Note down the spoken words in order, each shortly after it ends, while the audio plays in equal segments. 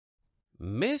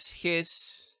Miss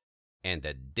Hiss and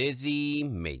the Dizzy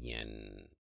Minion.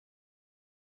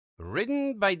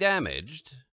 Written by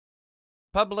Damaged.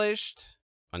 Published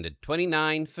on the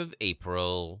 29th of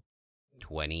April,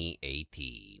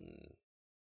 2018.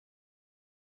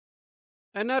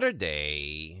 Another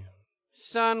day.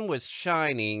 Sun was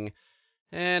shining,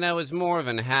 and I was more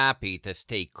than happy to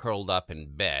stay curled up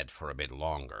in bed for a bit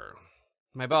longer.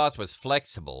 My boss was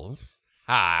flexible.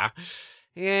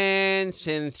 And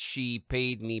since she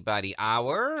paid me by the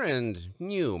hour and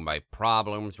knew my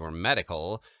problems were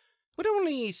medical, would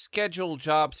only schedule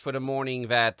jobs for the morning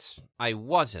that I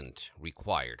wasn't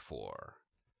required for.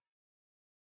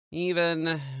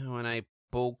 Even when I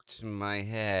poked my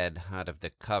head out of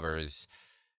the covers,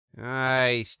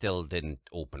 I still didn't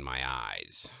open my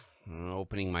eyes.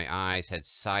 Opening my eyes had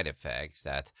side effects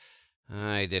that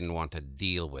I didn't want to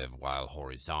deal with while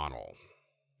horizontal.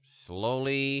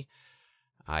 Slowly,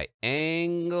 I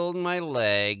angled my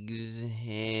legs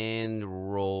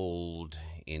and rolled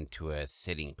into a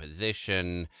sitting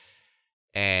position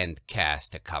and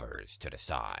cast the covers to the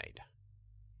side.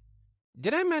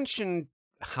 Did I mention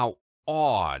how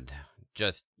odd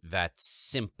just that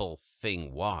simple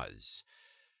thing was?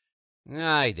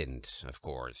 I didn't, of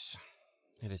course.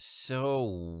 It is so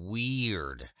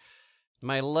weird.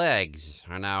 My legs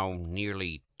are now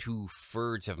nearly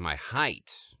 2/3 of my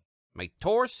height. My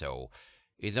torso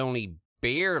is only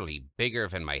barely bigger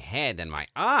than my head, and my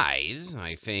eyes,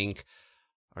 I think,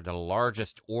 are the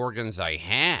largest organs I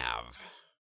have.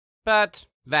 But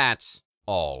that's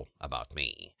all about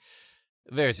me.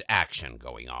 There's action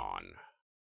going on.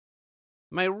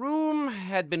 My room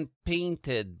had been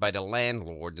painted by the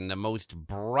landlord in the most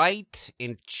bright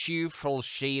and cheerful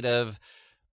shade of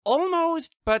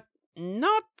almost, but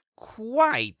not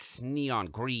quite,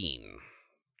 neon green.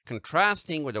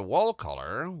 Contrasting with the wall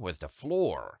color was the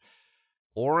floor.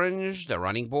 Orange, the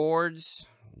running boards,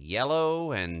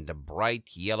 yellow, and the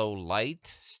bright yellow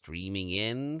light streaming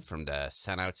in from the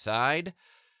sun outside.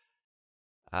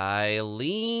 I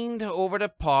leaned over the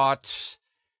pot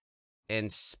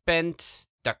and spent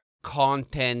the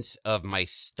contents of my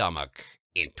stomach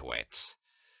into it.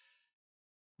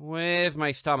 With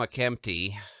my stomach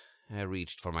empty, I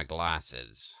reached for my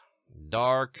glasses.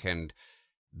 Dark and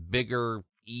bigger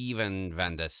even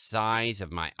than the size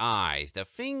of my eyes, the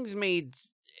things made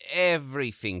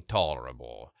everything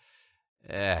tolerable.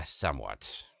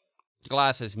 Somewhat.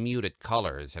 Glasses muted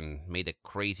colors and made the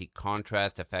crazy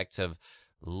contrast effects of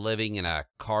living in a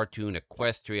cartoon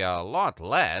Equestria a lot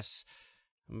less,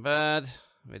 but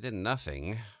they did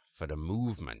nothing for the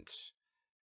movement.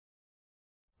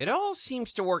 It all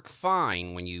seems to work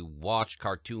fine when you watch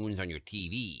cartoons on your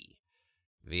TV.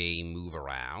 They move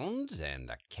around, and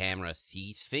the camera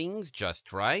sees things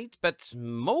just right, but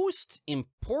most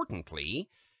importantly,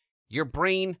 your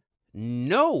brain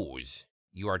knows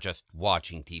you are just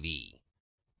watching TV.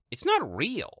 It's not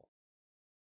real.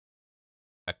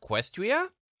 Equestria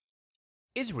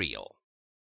is real.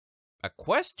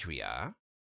 Equestria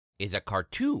is a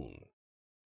cartoon.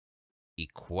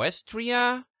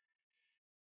 Equestria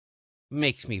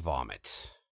makes me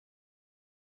vomit.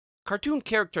 Cartoon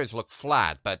characters look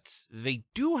flat, but they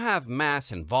do have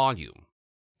mass and volume.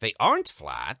 They aren't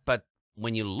flat, but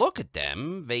when you look at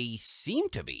them, they seem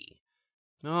to be.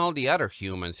 All the other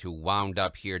humans who wound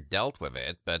up here dealt with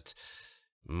it, but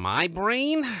my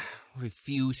brain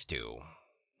refused to.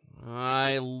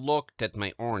 I looked at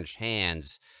my orange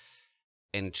hands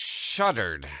and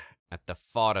shuddered at the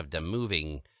thought of them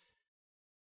moving,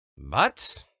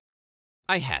 but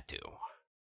I had to.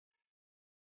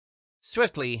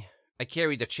 Swiftly, I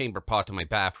carried the chamber pot to my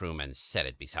bathroom and set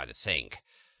it beside the sink.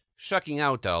 Shucking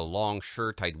out the long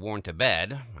shirt I'd worn to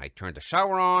bed, I turned the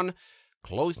shower on,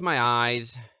 closed my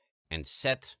eyes, and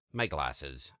set my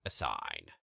glasses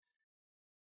aside.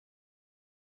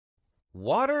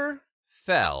 Water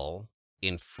fell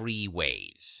in 3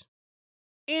 ways.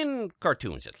 In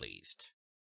cartoons, at least.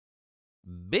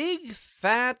 Big,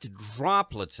 fat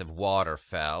droplets of water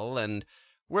fell and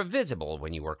were visible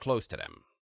when you were close to them.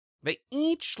 They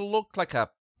each looked like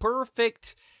a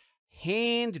perfect,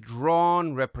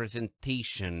 hand-drawn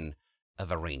representation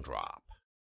of a raindrop.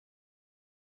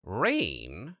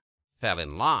 Rain fell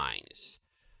in lines.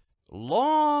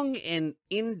 Long and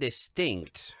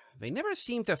indistinct, they never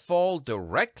seemed to fall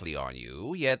directly on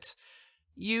you, yet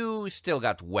you still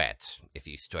got wet if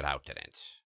you stood out in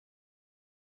it.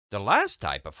 The last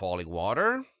type of falling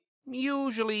water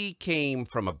usually came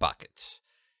from a bucket.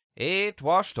 It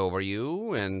washed over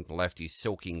you and left you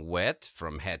soaking wet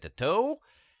from head to toe,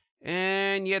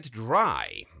 and yet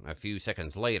dry a few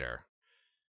seconds later.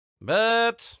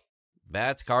 But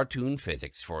that's cartoon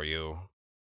physics for you.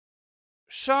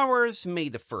 Showers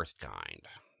made the first kind.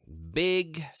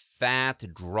 Big, fat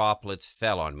droplets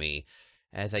fell on me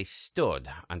as I stood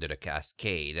under the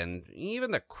cascade, and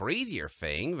even the crazier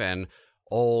thing than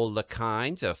all the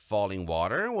kinds of falling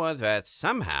water was that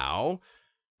somehow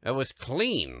it was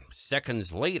clean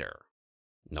seconds later.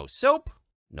 No soap,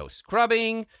 no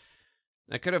scrubbing.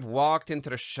 I could have walked into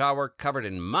the shower covered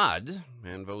in mud,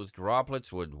 and those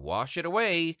droplets would wash it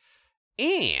away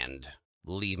and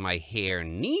leave my hair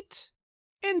neat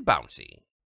and bouncy.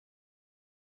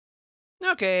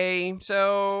 Okay,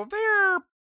 so there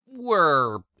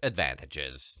were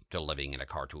advantages to living in a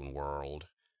cartoon world.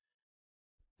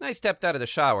 I stepped out of the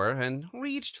shower and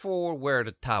reached for where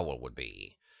the towel would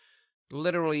be.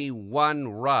 Literally one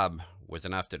rub was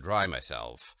enough to dry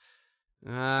myself.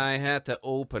 I had to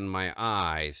open my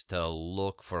eyes to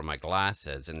look for my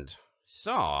glasses and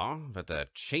saw that the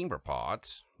chamber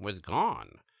pot was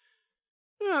gone.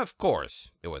 Of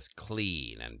course, it was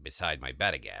clean and beside my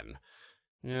bed again.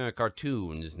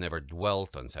 Cartoons never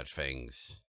dwelt on such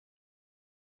things.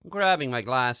 Grabbing my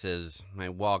glasses, I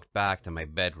walked back to my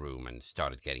bedroom and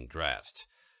started getting dressed.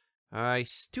 I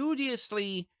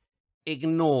studiously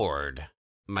ignored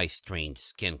my strange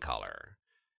skin color.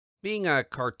 Being a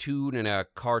cartoon in a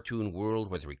cartoon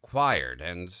world was required,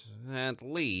 and at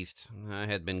least I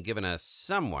had been given a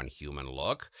somewhat human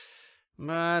look.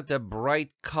 But the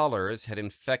bright colors had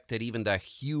infected even the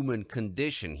human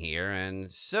condition here,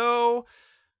 and so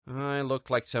I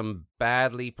looked like some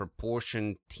badly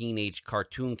proportioned teenage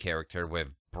cartoon character with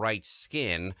bright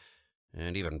skin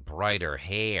and even brighter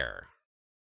hair.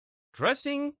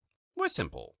 Dressing was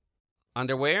simple.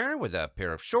 Underwear with a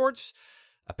pair of shorts,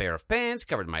 a pair of pants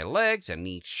covered my legs, a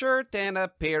neat shirt, and a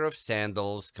pair of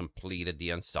sandals completed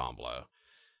the ensemble.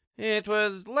 It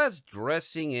was less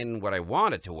dressing in what I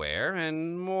wanted to wear,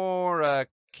 and more a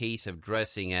case of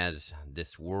dressing as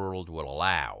this world will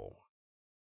allow.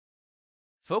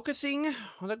 Focusing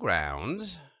on the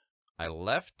ground, I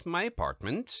left my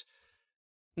apartment.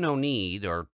 No need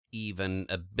or even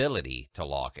ability to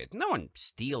lock it. No one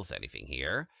steals anything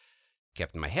here.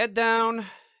 Kept my head down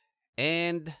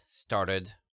and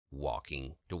started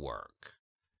walking to work.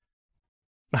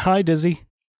 Hi, Dizzy.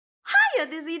 Hiya,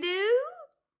 Dizzy Doo.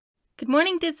 Good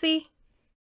morning, Dizzy.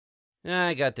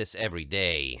 I got this every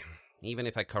day. Even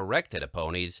if I corrected the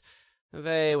ponies,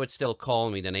 they would still call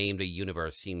me the name the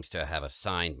universe seems to have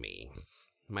assigned me.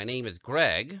 My name is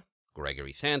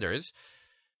Gregory Sanders,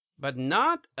 but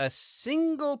not a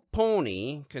single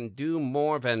pony can do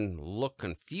more than look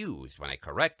confused when I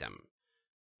correct them.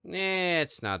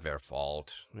 It's not their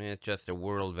fault. It's just the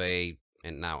world they,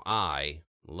 and now I,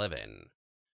 live in.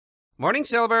 Morning,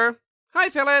 Silver. Hi,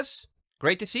 Phyllis.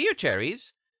 Great to see you,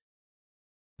 Cherries.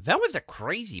 That was the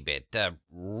crazy bit, the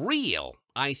real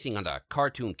icing on the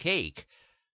cartoon cake.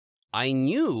 I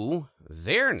knew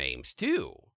their names,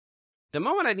 too. The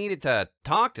moment I needed to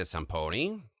talk to some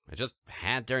pony, I just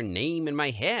had their name in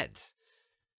my head.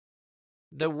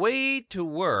 The way to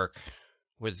work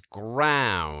was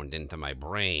ground into my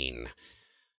brain.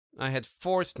 I had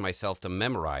forced myself to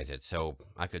memorize it so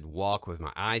I could walk with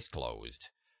my eyes closed.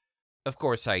 Of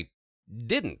course, I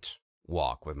didn't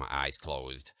walk with my eyes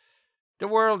closed. The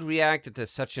world reacted to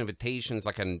such invitations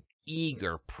like an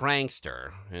eager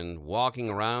prankster, and walking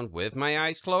around with my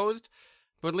eyes closed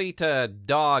would lead to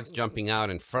dogs jumping out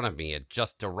in front of me at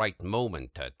just the right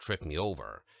moment to trip me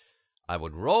over. I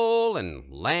would roll and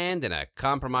land in a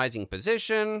compromising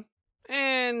position,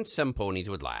 and some ponies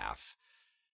would laugh.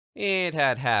 It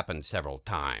had happened several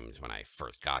times when I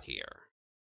first got here.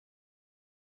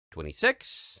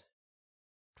 26,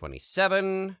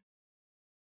 27,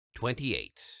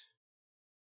 28.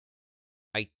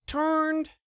 I turned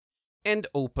and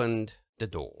opened the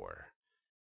door.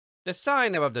 The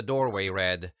sign above the doorway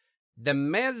read, "The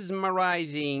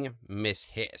Mesmerizing Miss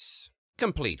Hiss,"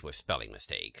 complete with spelling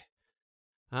mistake.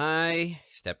 I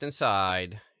stepped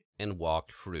inside and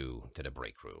walked through to the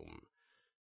break room.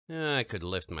 I could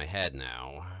lift my head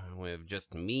now. With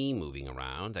just me moving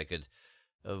around, I could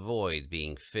avoid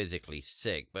being physically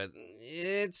sick, but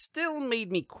it still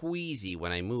made me queasy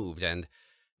when I moved, and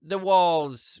the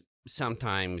walls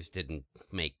sometimes didn't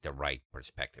make the right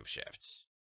perspective shifts.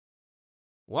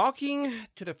 Walking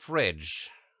to the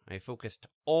fridge, I focused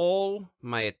all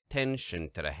my attention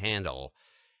to the handle,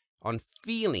 on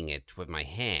feeling it with my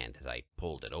hand as I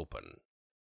pulled it open.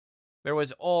 There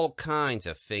was all kinds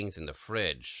of things in the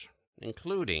fridge,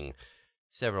 including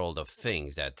several of the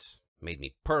things that made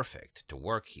me perfect to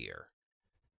work here.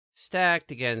 Stacked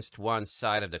against one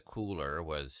side of the cooler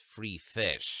was free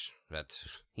fish that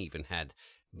even had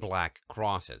black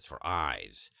crosses for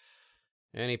eyes.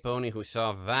 Any pony who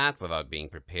saw that without being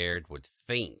prepared would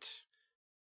faint.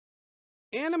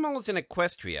 Animals in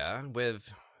Equestria,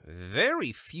 with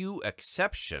very few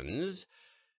exceptions,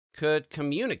 could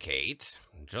communicate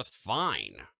just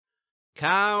fine.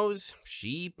 Cows,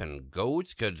 sheep, and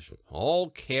goats could all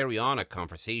carry on a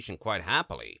conversation quite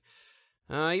happily.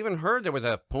 I even heard there was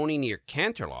a pony near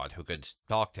Canterlot who could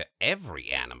talk to every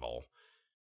animal.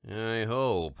 I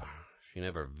hope she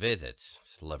never visits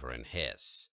Sliver and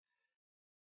Hiss.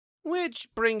 Which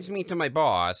brings me to my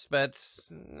boss, but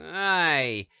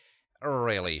I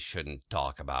really shouldn't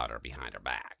talk about her behind her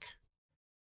back.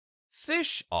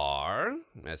 Fish are,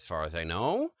 as far as I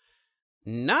know,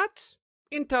 not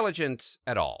intelligent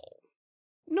at all.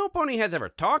 No pony has ever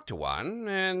talked to one,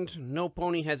 and no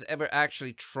pony has ever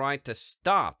actually tried to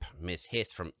stop Miss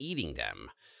Hiss from eating them.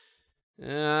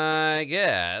 I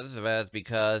guess that's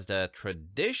because the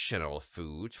traditional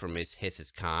food for Miss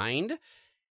Hiss's kind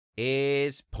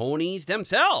is ponies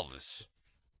themselves.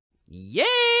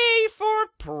 Yay for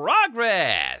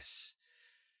progress!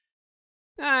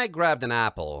 I grabbed an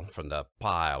apple from the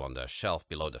pile on the shelf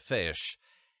below the fish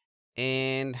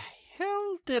and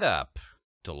held it up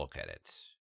to look at it.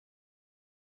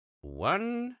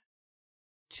 1,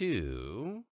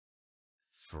 2,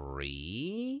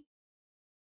 3.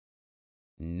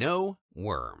 No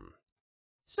worm.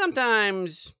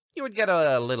 Sometimes you would get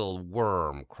a little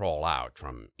worm crawl out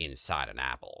from inside an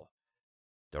apple.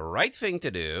 The right thing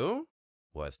to do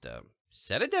was to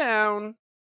set it down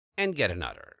and get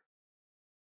another.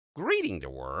 Greeting the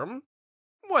worm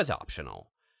was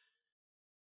optional.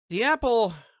 The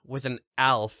apple was an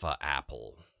alpha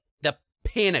apple, the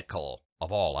pinnacle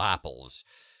of all apples.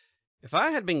 If I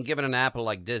had been given an apple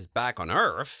like this back on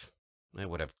Earth, I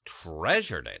would have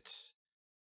treasured it.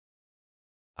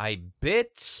 I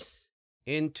bit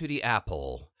into the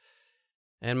apple,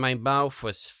 and my mouth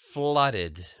was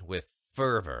flooded with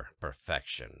fervor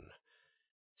perfection.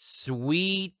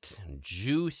 Sweet,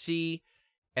 juicy,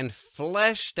 and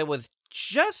flesh that was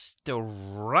just the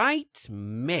right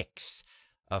mix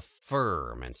of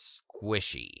firm and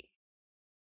squishy.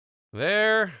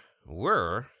 There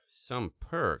were some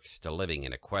perks to living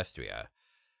in Equestria.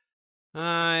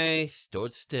 I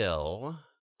stood still,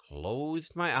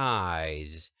 closed my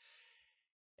eyes,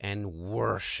 and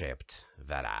worshipped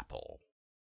that apple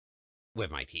with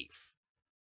my teeth.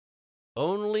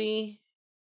 Only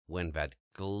when that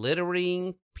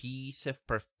glittering piece of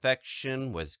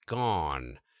perfection was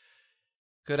gone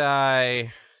could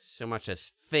I so much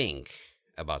as think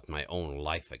about my own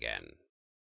life again.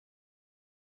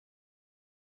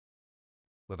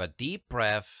 With a deep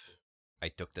breath, I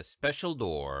took the special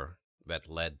door that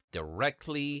led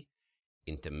directly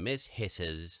into Miss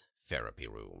Hiss's therapy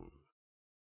room.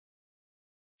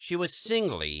 She was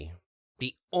singly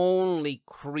the only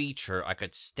creature I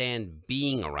could stand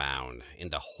being around in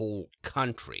the whole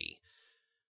country.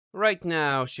 Right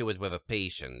now, she was with a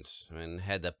patient and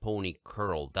had the pony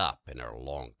curled up in her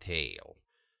long tail.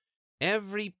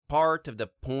 Every part of the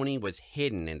pony was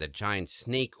hidden in the giant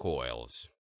snake coils,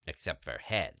 except their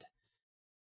head.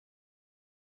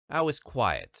 I was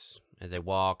quiet as I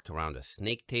walked around the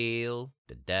snake tail,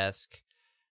 the desk,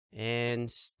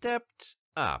 and stepped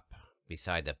up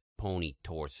beside the pony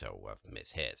torso of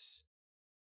Miss Hiss.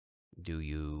 Do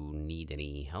you need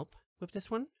any help with this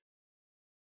one?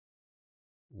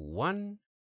 One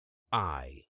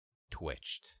eye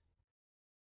twitched.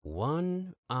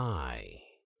 One eye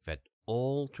that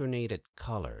alternated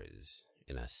colors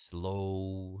in a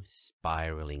slow,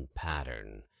 spiraling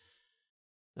pattern.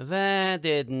 That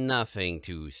did nothing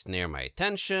to snare my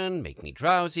attention, make me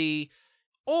drowsy,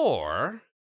 or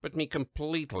put me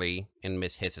completely in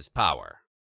Miss Hiss's power.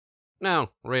 No,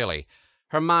 really,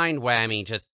 her mind whammy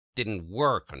just didn't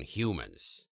work on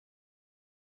humans.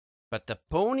 But the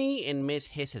pony in Miss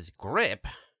Hiss's grip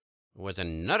was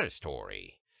another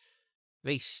story.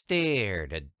 They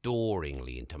stared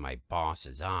adoringly into my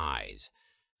boss's eyes,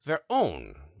 their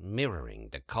own mirroring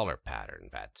the color pattern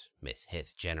that Miss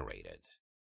Hiss generated.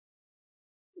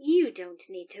 You don't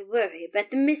need to worry about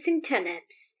the missing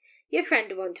turnips. Your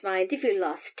friend won't mind if you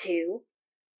lost 2.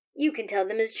 You can tell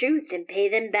them the truth and pay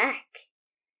them back.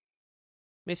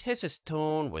 Miss Hiss's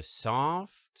tone was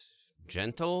soft,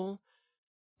 gentle,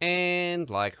 and,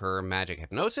 like her magic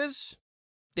hypnosis,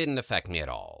 didn't affect me at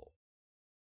all.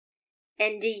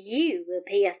 And you will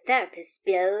pay your therapist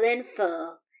bill in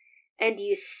full. And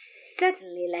you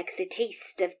certainly like the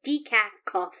taste of decaf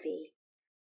coffee.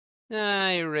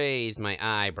 I raised my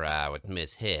eyebrow at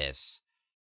Miss Hiss,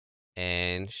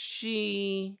 and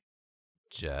she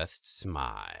just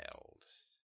smiled.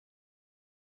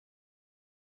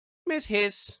 Miss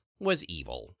Hiss was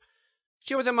evil.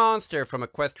 She was a monster from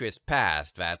Equestria's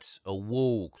past that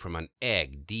awoke from an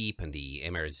egg deep in the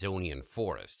Amazonian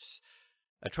forests.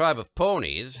 A tribe of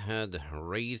ponies had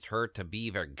raised her to be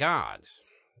their god.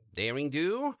 Daring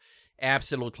do?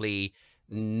 Absolutely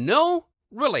no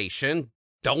relation,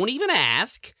 don't even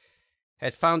ask.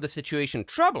 Had found the situation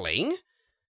troubling,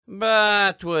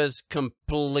 but was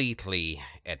completely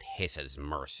at Hiss's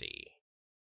mercy.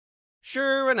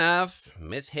 Sure enough,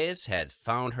 Miss Hiss had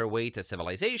found her way to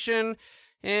civilization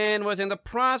and was in the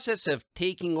process of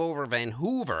taking over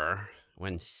Vancouver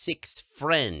when 6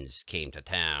 friends came to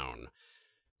town.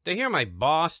 To hear my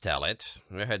boss tell it,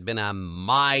 there had been a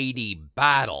mighty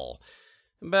battle,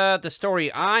 but the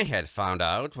story I had found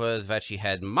out was that she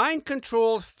had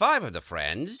mind-controlled 5 of the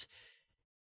friends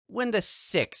when the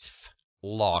 6th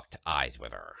locked eyes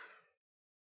with her.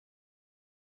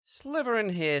 Sliver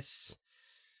and Hiss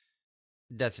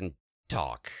doesn't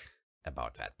talk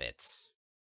about that bit.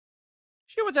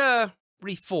 She was a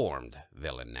reformed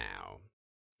villain now.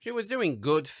 She was doing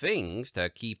good things to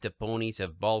keep the ponies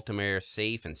of Baltimore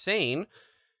safe and sane,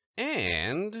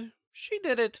 and she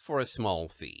did it for a small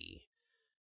fee.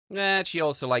 That she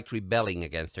also liked rebelling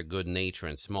against her good nature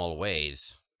in small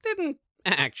ways didn't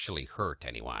actually hurt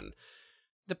anyone.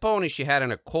 The ponies she had in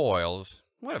her coils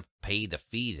would have paid the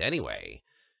fees anyway.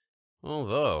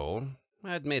 Although,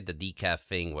 I admit the decaf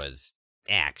thing was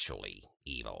actually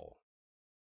evil.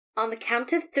 On the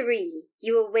count of 3,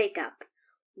 you will wake up.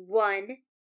 1,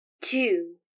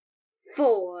 2,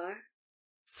 4.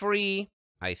 Free,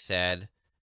 I said.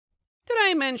 Did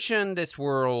I mention this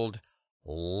world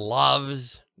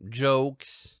loves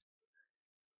jokes?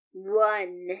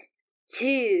 1,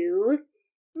 2,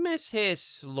 Miss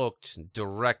Hiss looked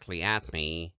directly at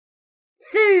me.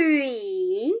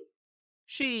 3.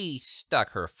 She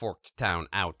stuck her forked tongue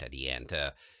out at the end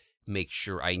to make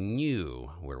sure I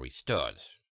knew where we stood.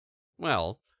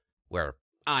 Well, where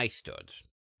I stood.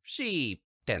 She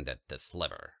tended to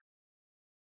Sliver.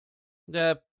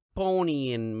 The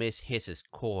pony in Miss Hiss's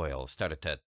coil started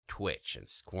to twitch and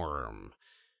squirm.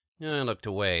 I looked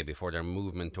away before their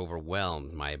movement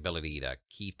overwhelmed my ability to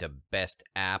keep the best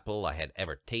apple I had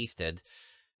ever tasted.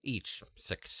 Each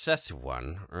successive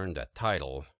one earned a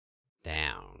title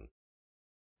down.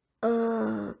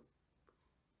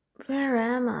 Where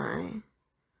am I?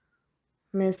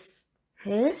 Miss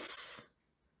Hiss?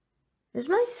 Is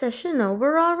my session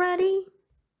over already?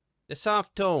 The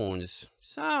soft tones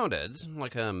sounded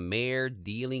like a mare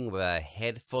dealing with a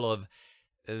head full of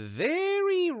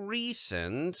very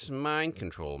recent mind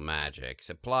control magic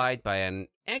supplied by an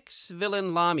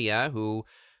ex-villain Lamia who,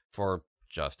 for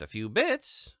just a few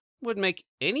bits, would make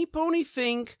any pony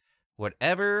think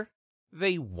whatever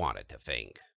they wanted to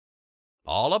think.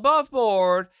 All above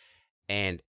board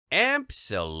and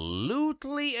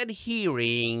absolutely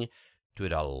adhering to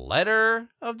the letter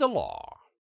of the law.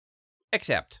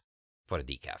 Except for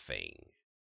the decaf thing.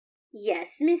 Yes,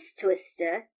 Miss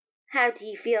Twister. How do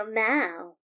you feel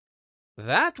now?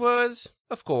 That was,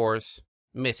 of course,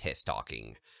 Miss Hiss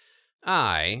talking.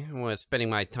 I was spending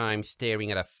my time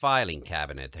staring at a filing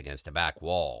cabinet against the back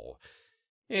wall.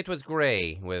 It was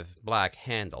gray, with black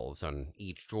handles on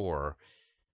each drawer.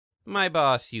 My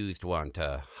boss used one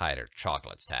to hide her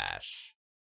chocolate stash.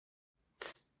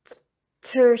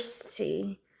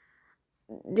 Thirsty.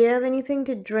 Do you have anything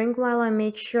to drink while I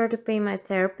make sure to pay my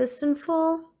therapist in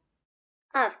full?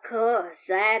 Of course,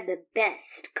 I have the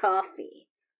best coffee.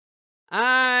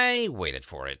 I waited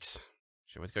for it.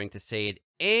 She was going to say it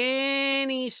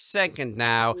any second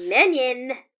now.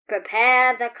 Minion,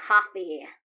 prepare the coffee.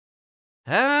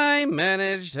 I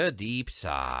managed a deep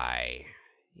sigh.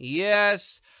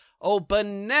 Yes, O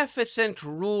beneficent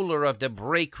ruler of the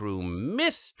break room,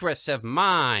 mistress of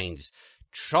minds,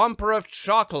 trumper of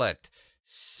chocolate,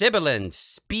 sibilant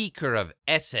speaker of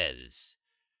S's.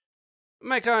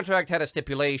 My contract had a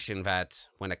stipulation that,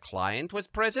 when a client was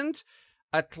present,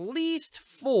 at least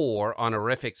 4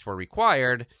 honorifics were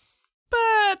required,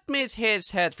 but Miss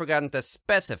Hiss had forgotten to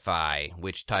specify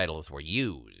which titles were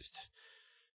used.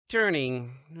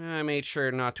 Turning, I made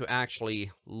sure not to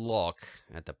actually look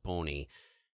at the pony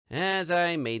as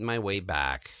I made my way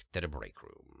back to the break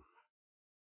room.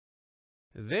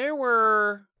 There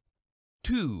were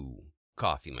 2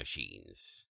 coffee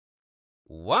machines.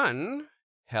 One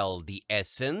held the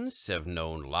essence of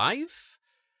known life,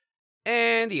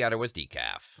 and the other was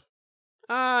decaf.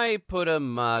 I put a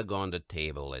mug on the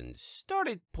table and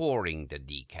started pouring the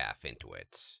decaf into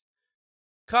it.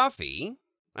 Coffee,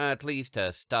 at least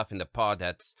the stuff in the pot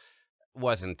that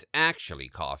wasn't actually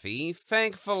coffee,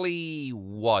 thankfully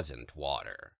wasn't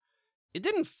water. It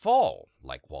didn't fall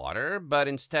like water, but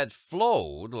instead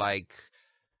flowed like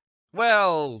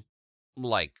Well,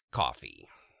 like coffee.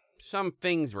 Some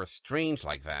things were strange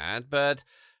like that, but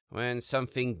when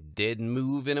something did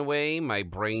move in a way my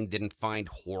brain didn't find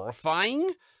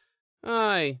horrifying,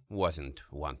 I wasn't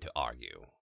one to argue.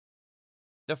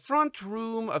 The front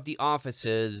room of the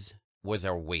offices was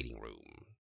our waiting room.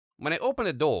 When I opened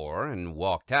the door and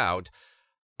walked out,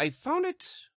 I found it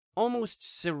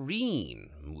almost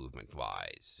serene,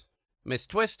 movement-wise. Miss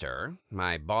Twister,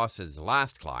 my boss's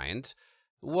last client,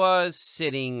 was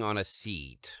sitting on a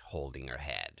seat holding her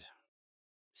head.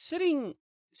 Sitting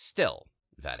still,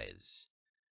 that is.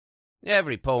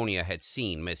 Every pony I had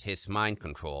seen Miss Hiss mind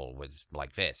control was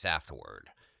like this afterward.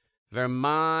 Their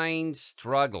minds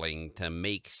struggling to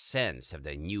make sense of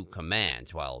the new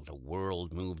commands while the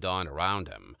world moved on around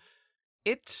them.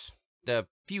 The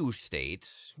fugue state,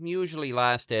 usually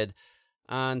lasted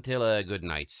until a good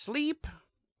night's sleep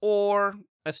or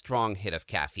a strong hit of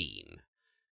caffeine.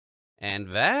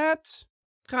 And that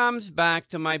comes back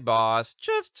to my boss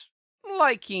just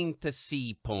liking to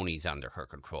see ponies under her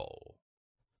control.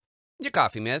 Your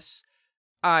coffee, miss.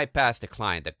 I passed the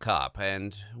client the cup,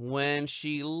 and when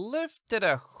she lifted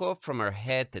a hoof from her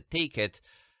head to take it,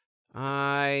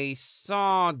 I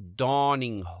saw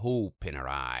dawning hope in her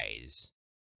eyes.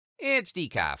 It's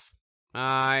decaf.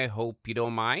 I hope you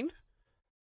don't mind.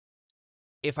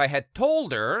 If I had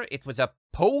told her it was a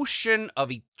potion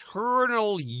of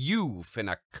eternal youth in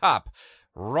a cup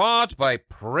wrought by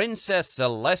Princess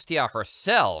Celestia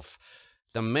herself,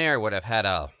 the mare would have had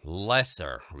a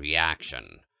lesser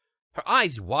reaction. Her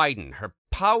eyes widened, her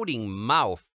pouting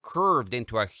mouth curved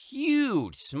into a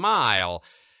huge smile.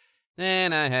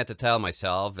 Then I had to tell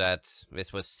myself that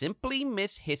this was simply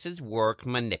Miss Hiss's work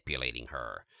manipulating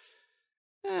her.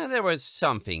 There was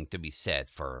something to be said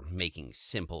for making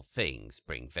simple things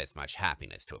bring this much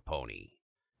happiness to a pony.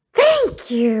 Thank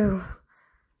you!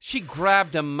 She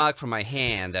grabbed a mug from my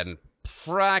hand and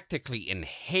practically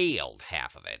inhaled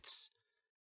half of it.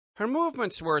 Her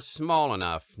movements were small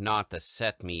enough not to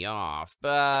set me off,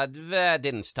 but that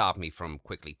didn't stop me from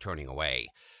quickly turning away.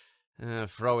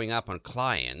 Throwing up on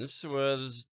clients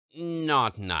was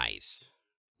not nice.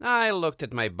 I looked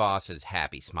at my boss's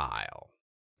happy smile.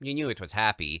 You knew it was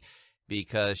happy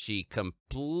because she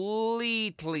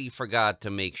completely forgot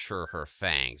to make sure her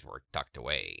fangs were tucked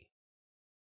away.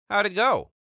 How'd it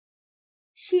go?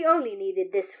 She only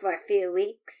needed this for a few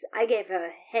weeks. I gave her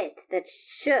a hit that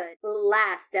should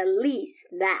last at least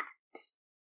that.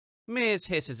 Miss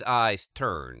Hiss's eyes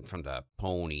turned from the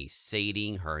pony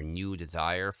sating her new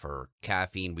desire for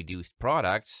caffeine-reduced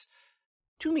products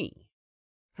to me.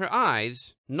 Her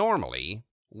eyes, normally,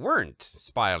 weren't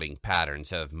spiraling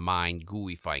patterns of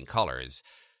mind-gooifying colors.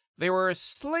 They were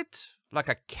slit like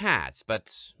a cat's,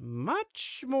 but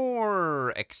much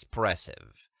more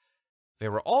expressive. They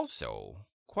were also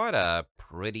quite a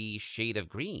pretty shade of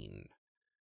green.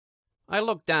 I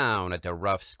looked down at the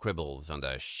rough scribbles on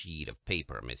the sheet of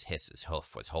paper Miss Hiss's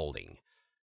hoof was holding.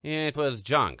 It was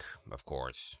junk, of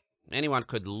course. Anyone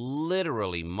could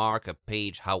literally mark a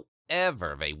page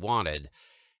however they wanted,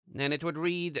 and it would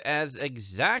read as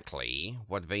exactly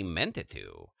what they meant it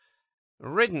to.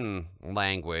 Written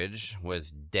language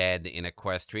was dead in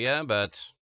Equestria, but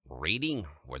reading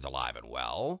was alive and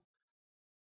well.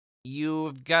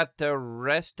 You've got the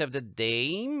rest of the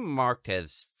day marked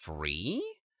as free?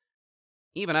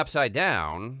 Even upside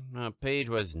down, a page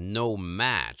was no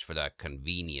match for the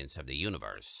convenience of the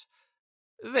universe.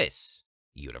 This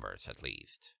universe, at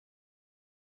least.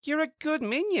 You're a good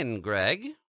minion, Greg,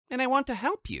 and I want to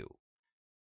help you.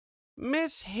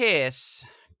 Miss Hiss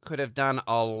could have done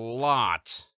a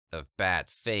lot of bad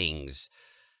things,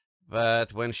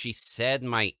 but when she said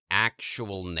my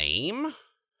actual name,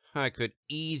 I could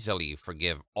easily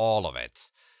forgive all of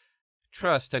it.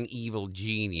 Trust an evil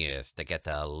genius to get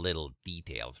the little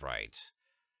details right.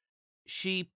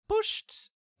 She pushed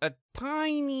a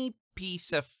tiny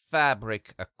piece of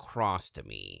fabric across to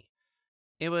me.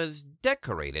 It was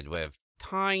decorated with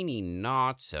tiny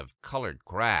knots of colored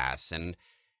grass, and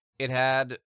it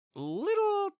had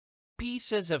little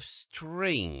pieces of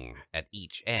string at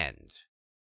each end.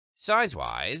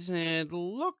 Size-wise, it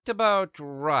looked about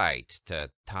right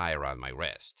to tie around my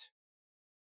wrist.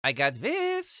 I got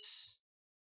this.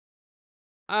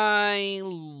 I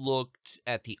looked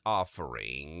at the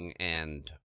offering and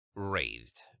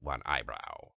raised one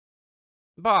eyebrow.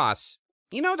 Boss,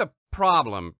 you know the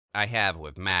problem I have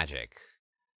with magic?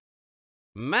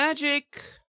 Magic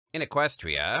in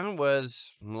Equestria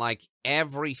was like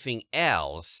everything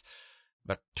else,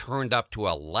 but turned up to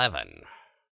 11.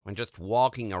 When just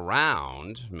walking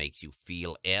around makes you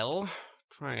feel ill,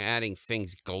 try adding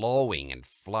things glowing and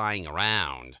flying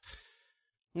around.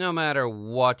 No matter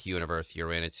what universe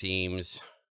you're in, it seems,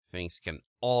 things can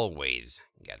always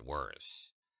get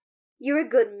worse. You're a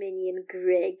good minion,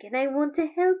 Greg, and I want to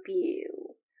help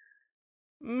you.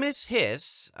 Miss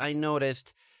Hiss, I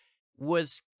noticed,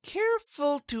 was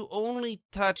careful to only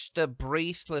touch the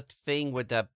bracelet thing with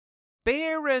the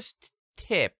barest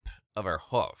tip of her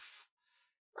hoof.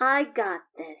 I got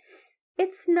this.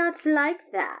 It's not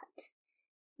like that.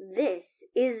 This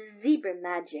is zebra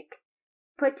magic.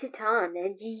 Put it on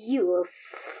and you'll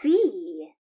see.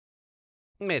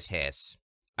 Miss Hiss,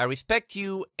 I respect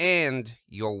you and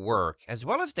your work, as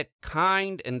well as the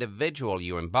kind individual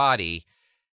you embody,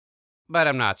 but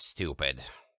I'm not stupid.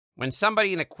 When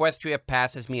somebody in Equestria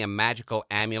passes me a magical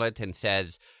amulet and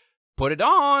says, "Put it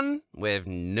on," with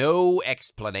no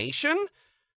explanation,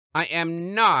 I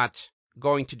am not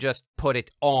going to just put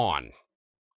it on.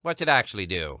 What's it actually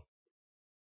do?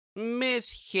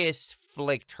 Miss Hiss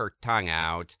flicked her tongue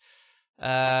out,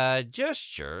 a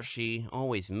gesture she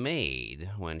always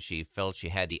made when she felt she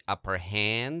had the upper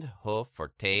hand, hoof or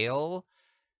tail.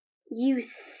 You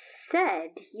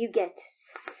said you get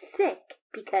sick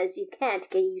because you can't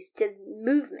get used to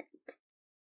movement.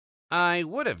 I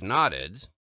would have nodded,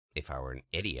 if I were an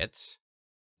idiot.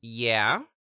 Yeah?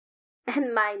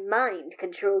 And my mind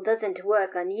control doesn't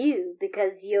work on you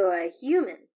because you're a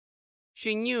human.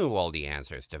 She knew all the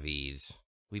answers to these.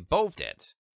 We both did.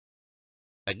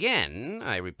 Again,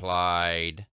 I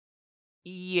replied,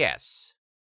 yes.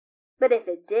 But if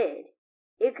it did,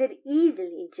 it could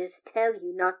easily just tell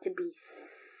you not to be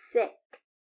sick.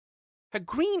 Her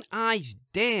green eyes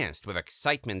danced with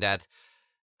excitement that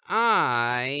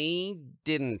I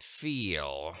didn't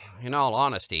feel. In all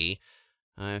honesty,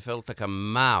 I felt like a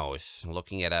mouse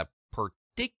looking at a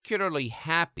particularly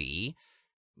happy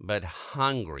but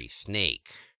hungry snake.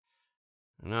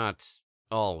 Not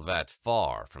all that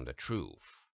far from the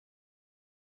truth.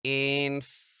 In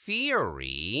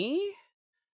theory...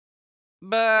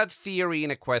 But theory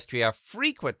in Equestria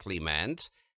frequently meant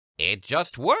it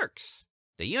just works.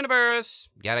 The universe,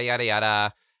 yada yada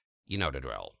yada, you know the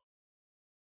drill.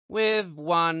 With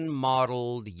one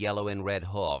mottled yellow and red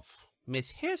hoof,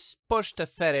 Miss Hiss pushed the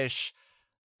fetish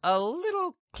a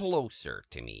little closer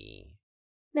to me.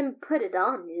 Then put it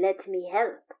on and let me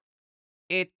help.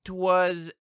 It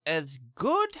was as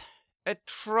good a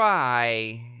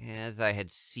try as I had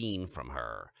seen from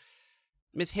her.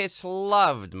 Miss Hiss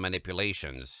loved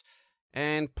manipulations,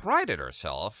 and prided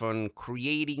herself on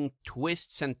creating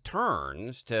twists and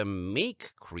turns to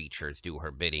make creatures do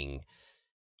her bidding,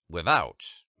 without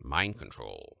mind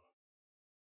control.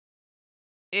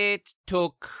 It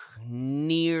took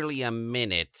nearly a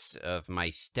minute of my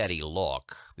steady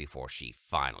look before she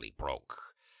finally broke.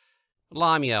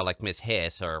 Lamia, like Miss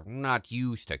Hiss, are not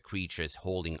used to creatures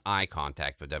holding eye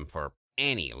contact with them for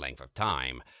any length of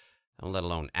time, let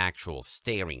alone actual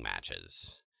staring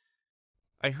matches.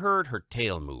 I heard her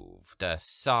tail move, the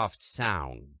soft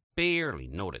sound barely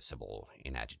noticeable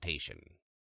in agitation.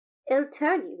 It'll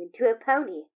turn you into a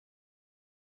pony.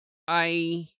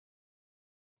 I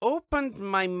opened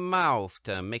my mouth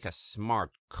to make a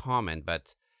smart comment,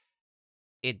 but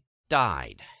it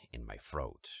died in my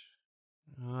throat.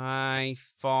 I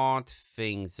thought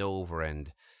things over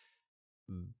and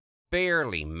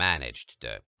barely managed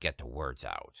to get the words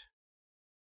out.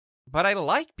 But I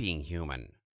like being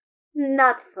human.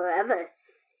 Not forever,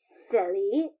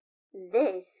 silly.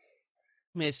 This.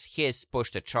 Miss Hiss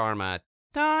pushed the charm a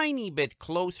tiny bit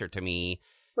closer to me.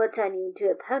 Will turn you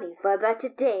into a pony for about a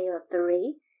day or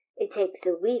 3. It takes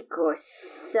a week or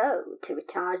so to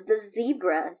recharge the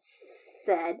zebra,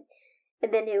 said,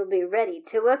 and then he'll be ready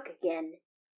to work again.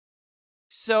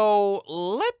 So,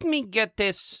 let me get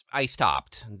this. I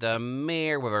stopped. The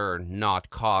mare with her not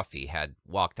coffee had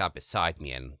walked up beside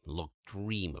me and looked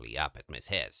dreamily up at Miss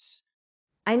Hiss.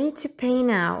 I need to pay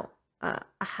now.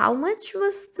 How much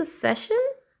was the session?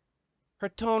 Her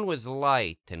tone was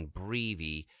light and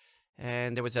breathy,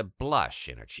 and there was a blush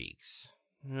in her cheeks.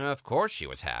 Of course she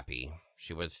was happy.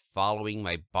 She was following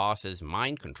my boss's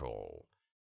mind control.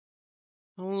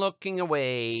 Looking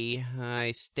away,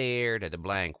 I stared at the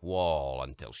blank wall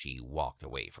until she walked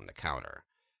away from the counter.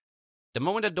 The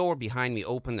moment the door behind me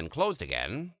opened and closed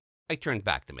again, I turned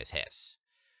back to Miss Hiss.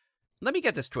 Let me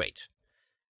get this straight.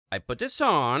 I put this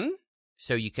on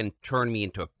so you can turn me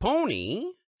into a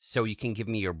pony, so you can give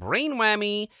me your brain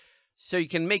whammy, so you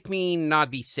can make me not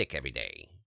be sick every day.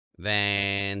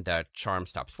 Then the charm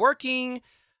stops working,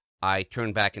 I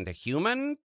turn back into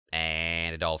human,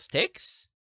 and it all sticks.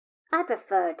 I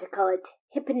prefer to call it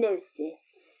hypnosis.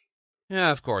 Yeah,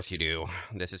 of course you do.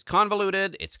 This is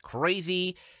convoluted, it's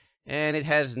crazy, and it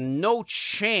has no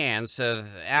chance of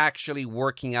actually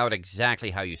working out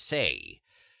exactly how you say,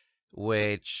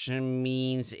 which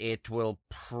means it will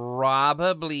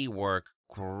probably work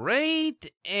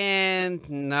great and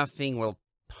nothing will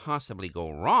possibly go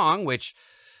wrong, which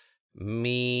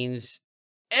means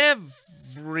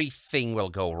everything will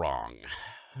go wrong.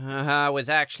 I was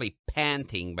actually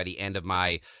panting by the end of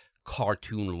my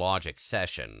cartoon logic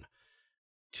session.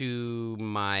 To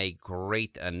my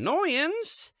great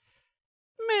annoyance,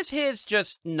 Miss Hiss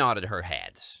just nodded her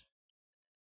head.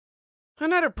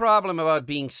 Another problem about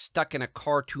being stuck in a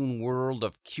cartoon world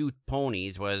of cute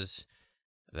ponies was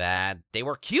that they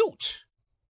were cute.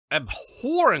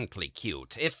 Abhorrently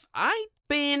cute. If I'd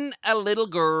been a little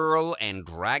girl and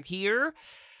dragged here,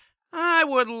 I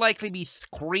would likely be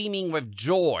screaming with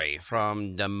joy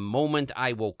from the moment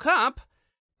I woke up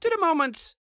to the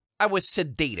moment I was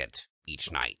sedated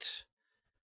each night.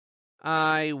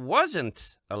 I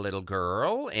wasn't a little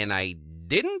girl, and I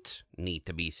didn't need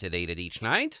to be sedated each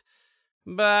night,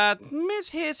 but Miss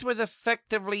Hiss was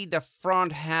effectively the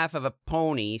front half of a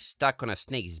pony stuck on a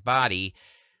snake's body,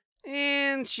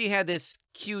 and she had this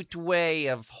cute way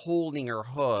of holding her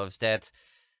hooves that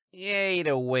ate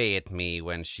away at me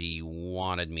when she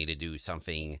wanted me to do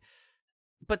something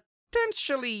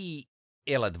potentially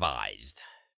ill-advised.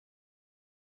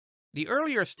 The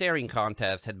earlier staring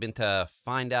contest had been to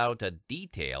find out the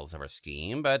details of her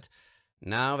scheme, but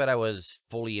now that I was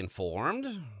fully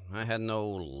informed, I had no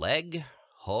leg,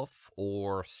 hoof,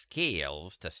 or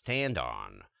scales to stand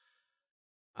on.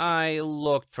 I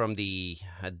looked from the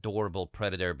adorable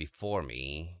predator before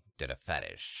me to the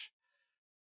fetish.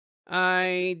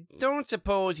 I don't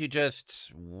suppose you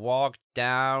just walked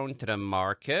down to the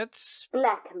market?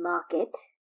 Black market.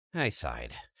 I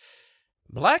sighed.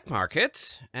 Black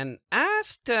market, and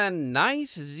asked a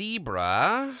nice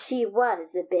zebra. She was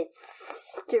a bit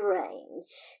strange.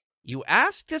 You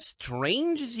asked a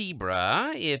strange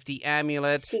zebra if the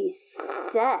amulet. She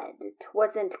said it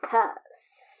wasn't cursed.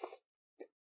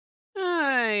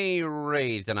 I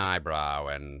raised an eyebrow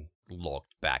and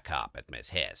looked back up at Miss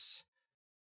Hiss.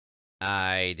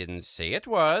 I didn't say it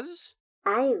was.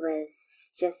 I was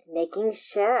just making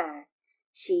sure.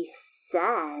 She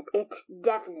said it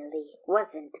definitely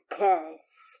wasn't cursed.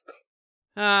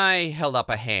 I held up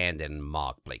a hand in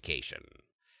mock placation.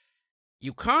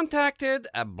 You contacted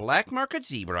a black market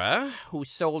zebra who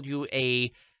sold you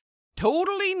a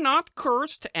totally not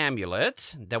cursed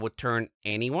amulet that would turn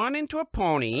anyone into a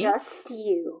pony. Just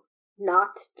you, not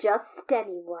just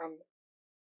anyone.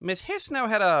 Miss Hiss now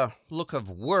had a look of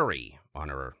worry on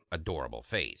her adorable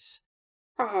face.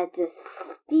 I had to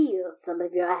steal some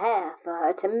of your hair for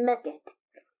her to make it.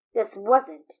 This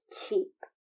wasn't cheap.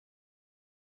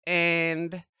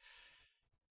 And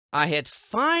I had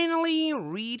finally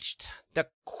reached the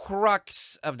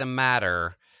crux of the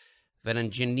matter that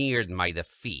engineered my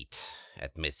defeat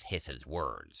at Miss Hiss's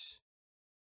words.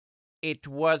 It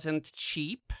wasn't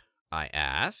cheap, I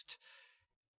asked,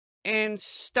 and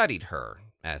studied her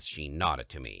as she nodded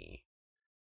to me.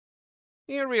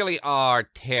 You really are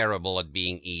terrible at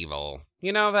being evil.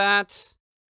 You know that?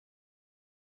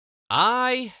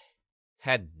 I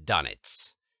had done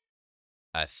it.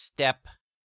 A step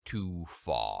too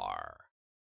far.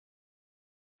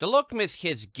 The look Miss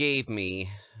Hiss gave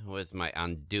me was my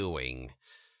undoing.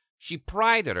 She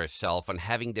prided herself on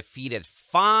having defeated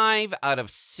 5 out of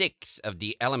 6 of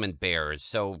the element bearers,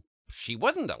 so she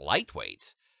wasn't a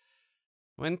lightweight.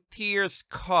 When tears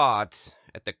caught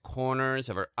at the corners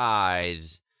of her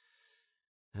eyes,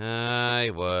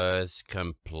 I was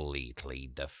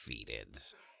completely defeated.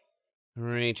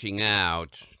 Reaching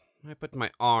out, I put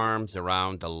my arms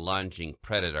around the lunging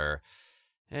predator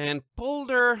and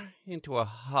pulled her into a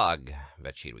hug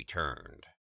that she returned.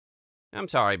 I'm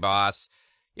sorry, boss.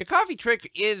 Your coffee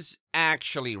trick is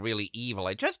actually really evil.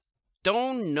 I just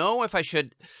don't know if I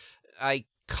should... I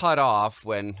cut off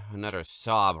when another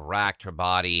sob racked her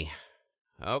body.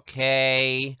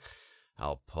 Okay,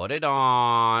 I'll put it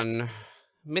on.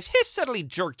 Miss Hiss suddenly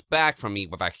jerked back from me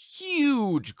with a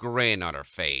huge grin on her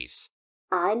face.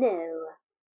 I know.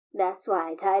 That's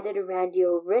why I tied it around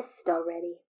your wrist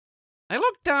already. I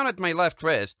looked down at my left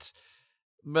wrist,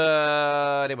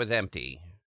 but it was empty.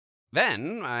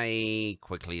 Then I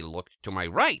quickly looked to my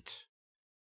right.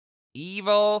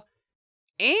 Evil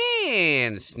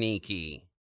and sneaky.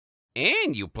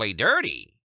 And you play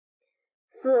dirty.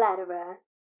 Flatterer.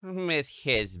 Miss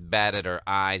Hiss batted her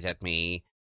eyes at me.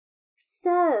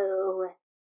 So,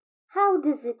 how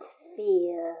does it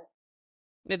feel?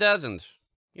 It doesn't.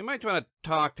 You might want to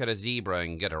talk to the zebra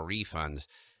and get a refund.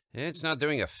 It's not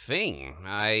doing a thing.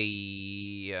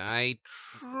 I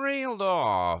trailed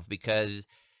off because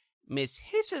Miss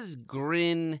Hiss's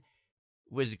grin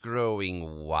was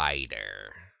growing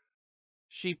wider.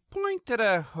 She pointed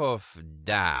a hoof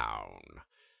down.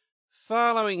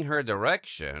 Following her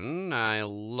direction, I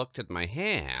looked at my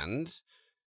hand.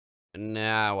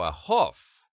 Now a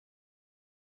hoof.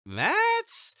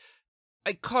 That's...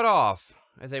 I cut off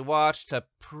as I watched a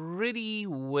pretty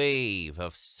wave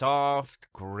of soft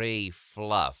gray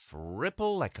fluff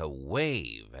ripple like a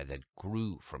wave as it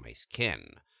grew from my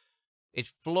skin.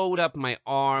 It flowed up my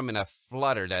arm in a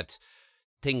flutter that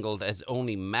tingled as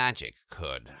only magic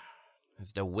could.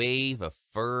 As the wave of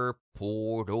fur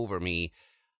poured over me,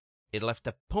 it left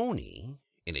a pony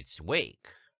in its wake.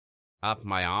 Up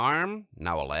my arm,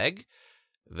 now a leg,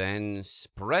 then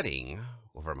spreading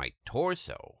over my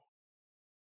torso.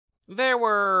 There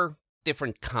were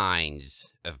different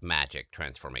kinds of magic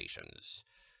transformations.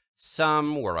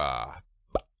 Some were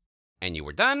and you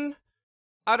were done.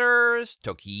 Others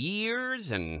took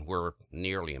years and were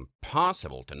nearly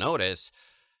impossible to notice.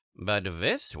 But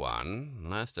this one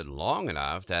lasted long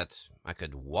enough that I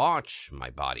could watch my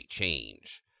body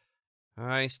change.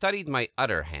 I studied my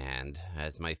other hand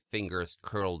as my fingers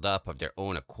curled up of their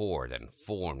own accord and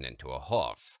formed into a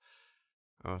hoof.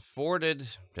 Afforded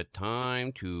the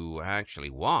time to actually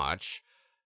watch,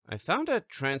 I found the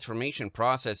transformation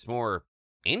process more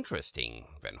interesting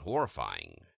than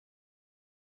horrifying.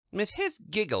 Miss Hiss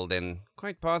giggled in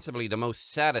quite possibly the most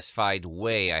satisfied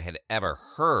way I had ever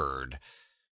heard,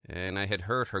 and I had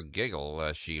heard her giggle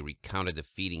as she recounted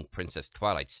defeating Princess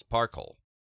Twilight's sparkle.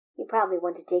 You probably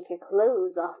want to take your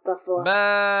clothes off before...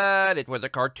 But it was a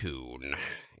cartoon.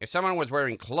 If someone was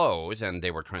wearing clothes and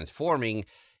they were transforming,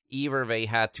 either they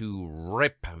had to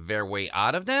rip their way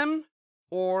out of them,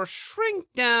 or shrink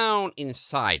down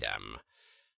inside them.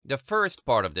 The first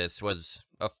part of this was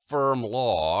a firm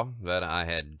law that I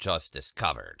had just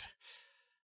discovered.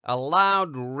 A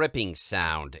loud ripping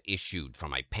sound issued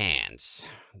from my pants.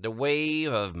 The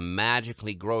wave of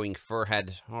magically growing fur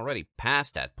had already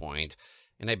passed that point,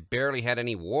 and I barely had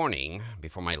any warning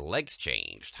before my legs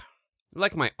changed.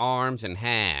 Like my arms and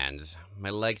hands,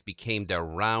 my legs became the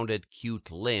rounded,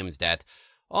 cute limbs that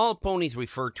all ponies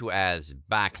refer to as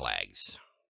back legs.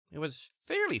 It was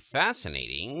fairly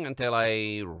fascinating until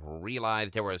I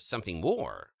realized there was something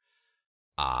more.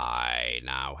 I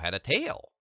now had a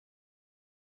tail.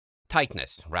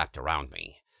 Tightness wrapped around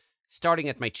me. Starting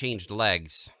at my changed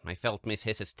legs, I felt Miss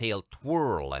Hiss's tail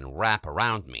twirl and wrap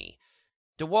around me.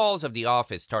 The walls of the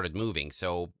office started moving,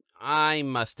 so I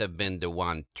must have been the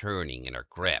one turning in her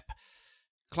grip.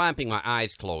 Clamping my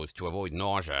eyes closed to avoid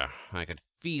nausea, I could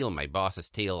feel my boss's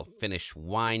tail finish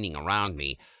winding around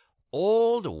me,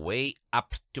 all the way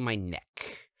up to my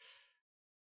neck.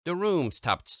 The room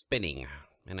stopped spinning,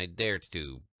 and I dared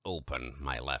to open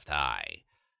my left eye.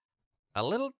 A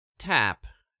little tap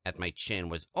at my chin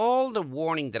was all the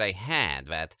warning that I had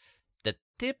that the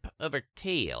tip of her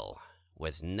tail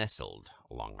was nestled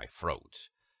along my throat.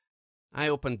 I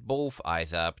opened both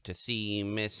eyes up to see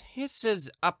Miss Hiss's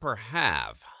upper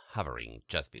half hovering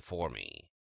just before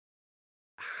me.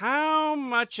 How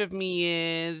much of me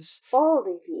is... All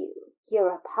of you.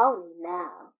 You're a pony now.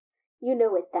 You know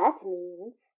what that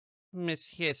means. Miss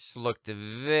Hiss looked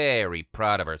very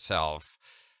proud of herself.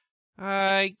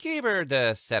 I gave her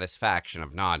the satisfaction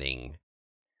of nodding.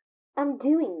 I'm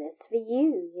doing this for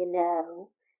you, you know.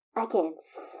 I can't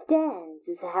stand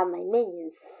to have my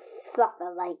minions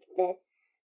suffer like this.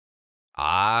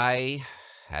 I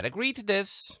had agreed to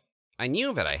this. I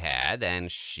knew that I had,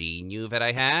 and she knew that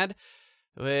I had,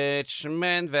 which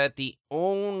meant that the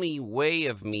only way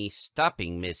of me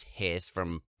stopping Miss Hiss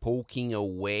from poking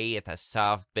away at the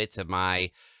soft bits of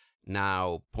my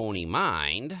now pony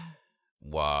mind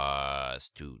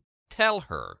was to tell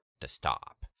her to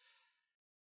stop.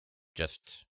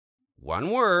 Just one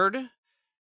word,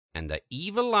 and the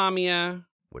evil Lamia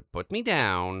would put me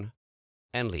down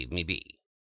and leave me be.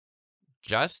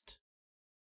 Just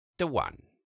the one.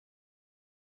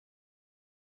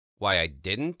 Why I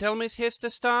didn't tell Miss Hiss to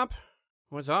stop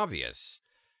was obvious.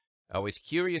 I was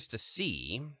curious to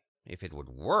see if it would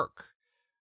work.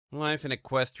 Life in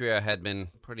Equestria had been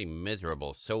pretty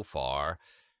miserable so far,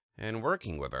 and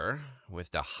working with her was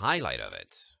the highlight of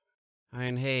it. I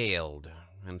inhaled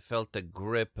and felt the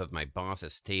grip of my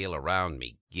boss's tail around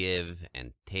me give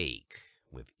and take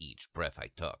with each breath I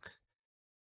took.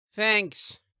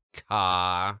 Thanks,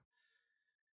 Ka.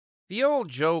 The old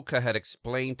joke I had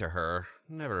explained to her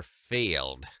never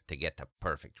failed to get the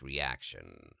perfect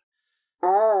reaction.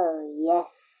 Oh, yes.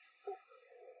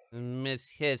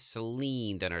 Miss Hiss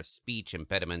leaned on her speech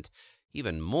impediment,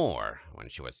 even more when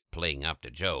she was playing up the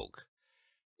joke.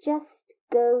 Just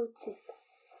go to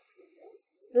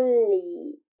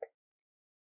sleep.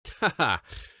 Haha.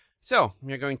 So,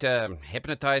 you're going to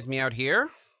hypnotize me out here?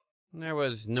 There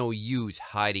was no use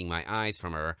hiding my eyes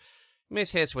from her.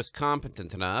 Miss Hiss was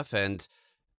competent enough and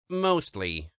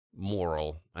mostly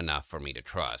moral enough for me to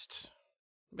trust.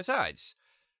 Besides,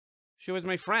 she was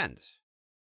my friend.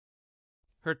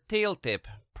 Her tail tip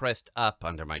pressed up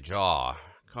under my jaw,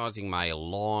 causing my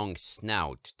long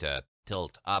snout to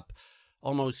tilt up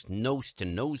almost nose to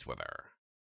nose with her.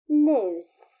 No,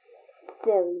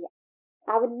 silly.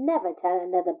 I would never tell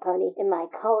another pony in my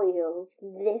coils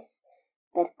this,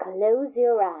 but close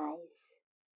your eyes.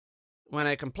 When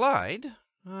I complied,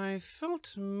 I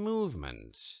felt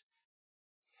movement.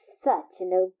 Such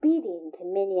an obedient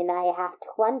minion, I have to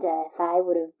wonder if I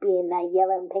would have been that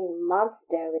yellow and pink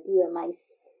monster with you at my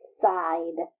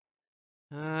side.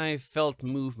 I felt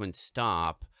movement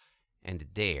stop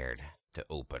and dared to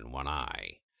open one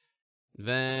eye.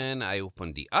 Then I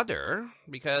opened the other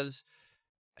because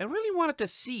I really wanted to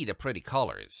see the pretty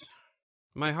colors.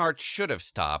 My heart should have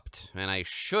stopped, and I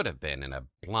should have been in a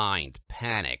blind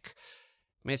panic.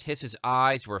 Miss Hiss's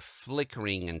eyes were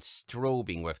flickering and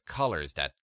strobing with colors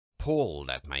that pulled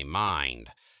at my mind.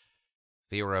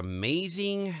 They were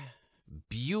amazing,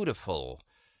 beautiful,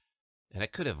 and I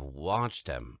could have watched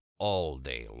them all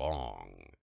day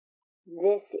long.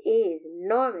 This is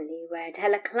normally where I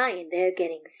tell a client they're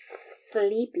getting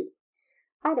sleepy.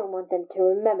 I don't want them to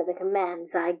remember the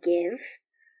commands I give.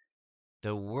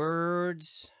 The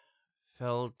words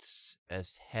felt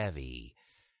as heavy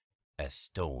as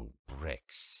stone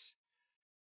bricks.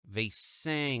 They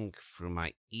sank through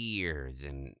my ears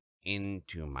and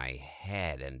into my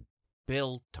head and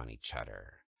built on each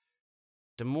other.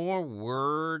 The more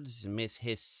words Miss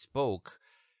Hiss spoke,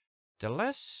 the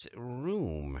less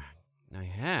room I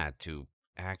had to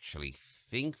actually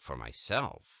think for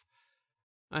myself.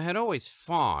 I had always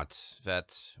thought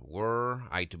that were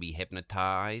I to be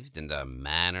hypnotized in the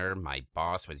manner my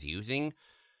boss was using,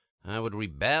 I would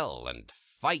rebel and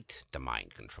fight the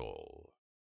mind control.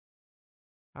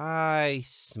 I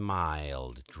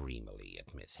smiled dreamily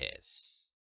at Miss Hiss.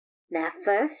 Now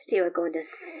first you are going to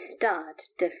start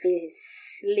to feel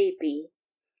sleepy.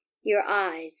 Your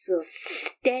eyes will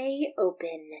stay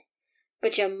open,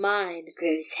 but your mind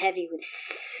grows heavy with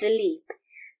sleep.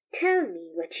 Tell me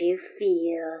what you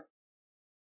feel.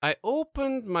 I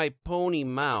opened my pony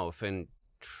mouth and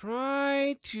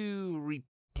tried to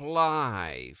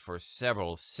reply for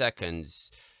several seconds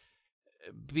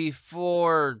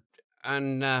before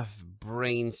enough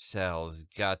brain cells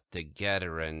got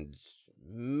together and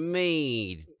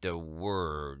made the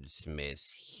words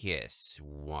Miss Hiss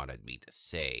wanted me to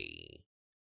say.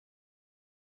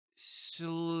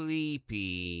 Sleepy.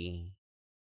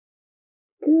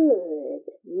 Good.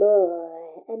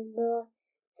 More and more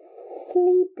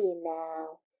sleepy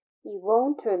now. You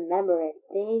won't remember a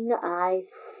thing I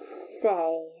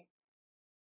say.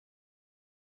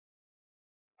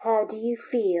 How do you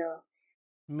feel?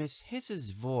 Miss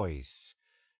Hiss's voice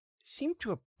seemed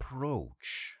to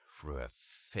approach through a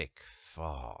thick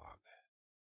fog.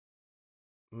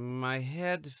 My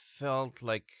head felt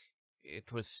like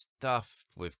it was stuffed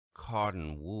with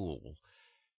cotton wool,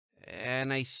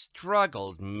 and I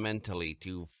struggled mentally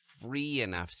to free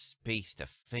enough space to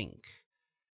think.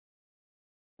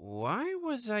 Why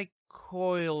was I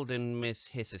coiled in Miss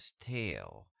Hiss's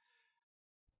tail?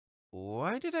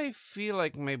 Why did I feel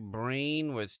like my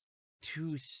brain was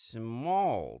too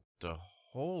small to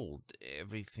hold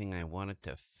everything I wanted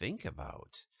to think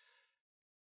about?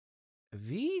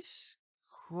 These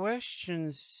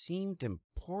questions seemed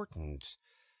important,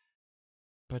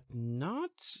 but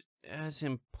not as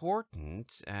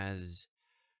important as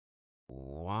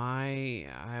why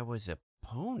I was a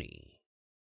pony.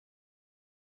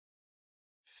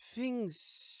 Things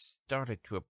started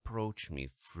to approach me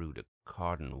through the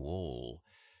cotton wool.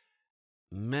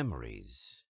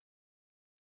 Memories.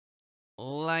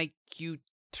 Like you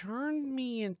turned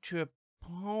me into a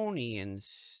pony and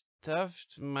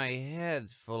stuffed my head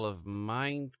full of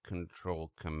mind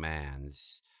control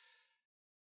commands.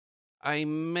 I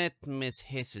met Miss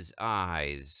Hiss's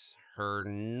eyes, her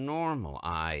normal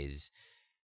eyes,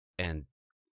 and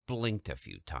blinked a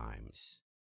few times.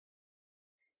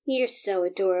 You're so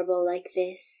adorable like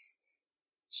this.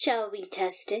 Shall we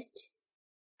test it?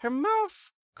 Her mouth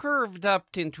curved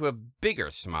up into a bigger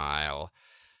smile.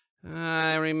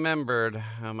 I remembered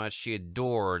how much she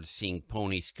adored seeing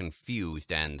ponies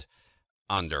confused and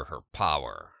under her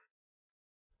power.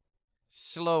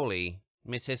 Slowly,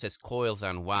 Miss Hiss's coils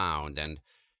unwound, and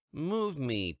moved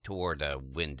me toward a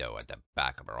window at the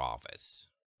back of her office.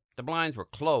 The blinds were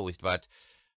closed, but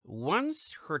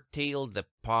once her tail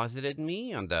deposited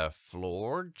me on the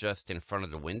floor just in front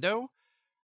of the window,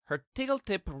 her tail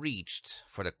tip reached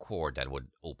for the cord that would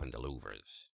open the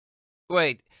louvers.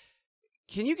 "Wait,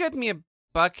 can you get me a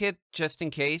bucket just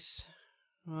in case?"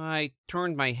 I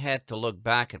turned my head to look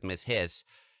back at Miss Hiss,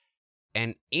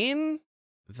 and in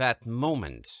that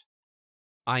moment,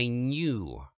 I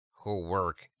knew her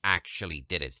work actually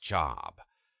did its job.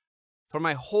 For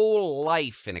my whole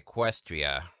life in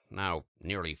Equestria, now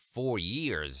nearly 4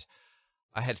 years,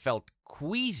 I had felt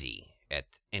queasy at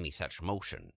any such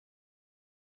motion.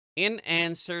 In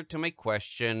answer to my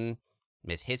question,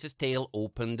 Miss Hiss's tail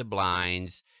opened the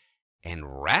blinds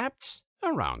and wrapped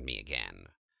around me again.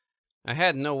 I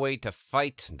had no way to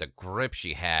fight the grip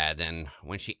she had, and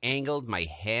when she angled my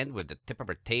head with the tip of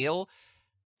her tail,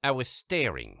 I was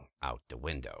staring out the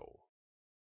window.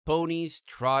 Ponies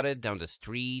trotted down the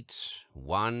street,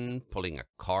 one pulling a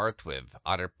cart with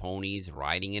other ponies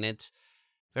riding in it.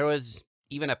 There was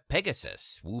even a Pegasus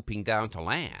swooping down to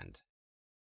land.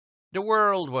 The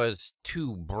world was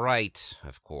too bright,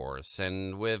 of course,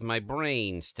 and with my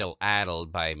brain still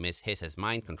addled by Miss Hiss's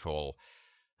mind control,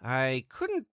 I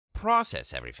couldn't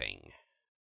process everything.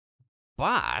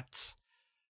 But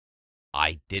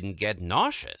I didn't get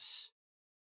nauseous.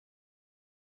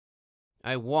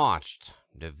 I watched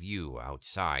the view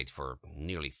outside for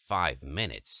nearly 5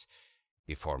 minutes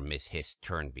before Miss Hiss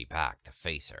turned me back to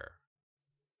face her.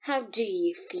 How do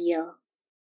you feel?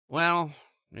 Well,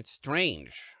 it's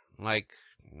strange. Like,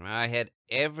 I had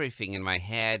everything in my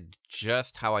head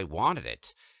just how I wanted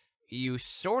it. You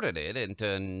sorted it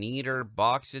into neater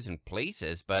boxes and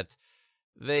places, but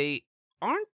they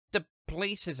aren't the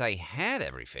places I had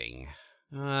everything.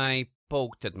 I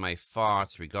poked at my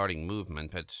thoughts regarding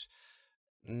movement, but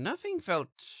nothing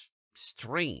felt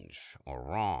strange or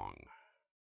wrong.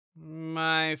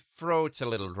 My throat's a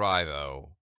little dry,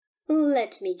 though.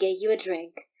 Let me get you a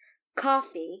drink.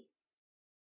 Coffee?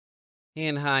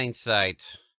 In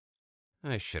hindsight,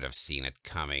 I should have seen it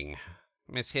coming.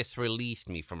 Miss Hiss released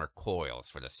me from her coils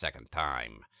for the second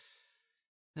time.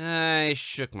 I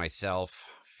shook myself,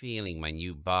 feeling my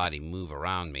new body move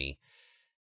around me.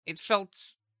 It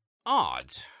felt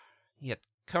odd, yet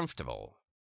comfortable.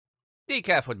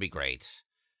 Decaf would be great.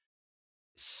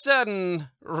 Sudden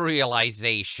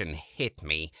realization hit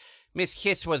me. Miss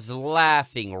Hiss was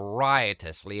laughing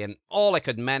riotously, and all I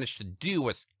could manage to do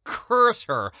was curse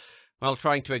her while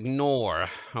trying to ignore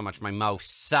how much my mouth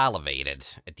salivated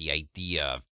at the idea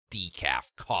of decaf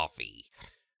coffee.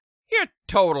 "You're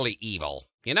totally evil,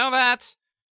 you know that?"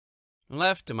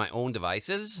 Left to my own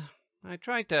devices, I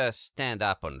tried to stand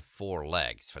up on 4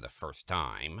 legs for the first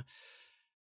time.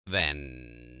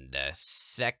 Then the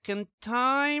second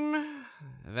time,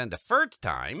 then the third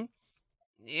time.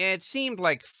 It seemed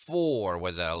like 4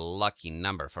 was a lucky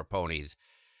number for ponies,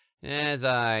 as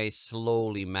I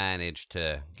slowly managed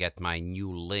to get my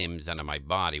new limbs under my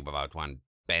body without one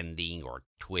bending or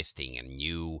twisting in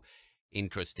new,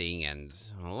 interesting, and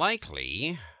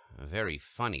likely very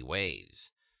funny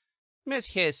ways. Miss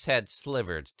Hiss had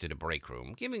slivered to the break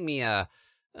room, giving me a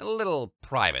little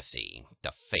privacy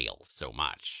to fail so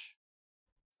much.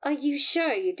 Are you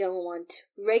sure you don't want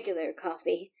regular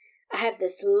coffee? I have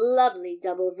this lovely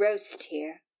double roast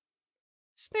here.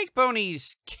 Snake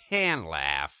ponies can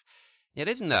laugh. It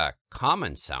isn't a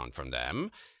common sound from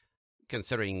them,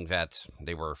 considering that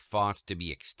they were thought to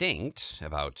be extinct,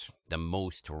 about the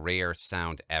most rare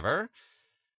sound ever.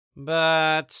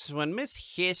 But when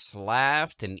Miss Hiss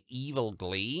laughed in evil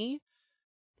glee,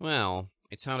 well,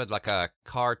 it sounded like a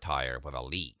car tire with a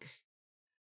leak.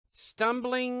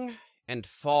 Stumbling and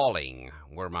falling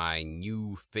were my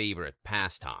new favorite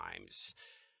pastimes.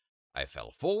 I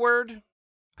fell forward,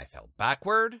 I fell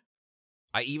backward,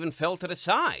 I even fell to the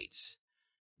sides.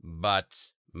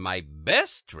 But my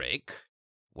best trick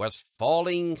was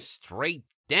falling straight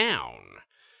down,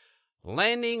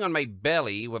 landing on my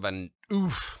belly with an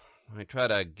oof. I tried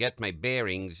to get my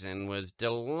bearings and was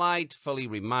delightfully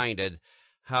reminded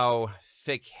how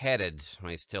thick-headed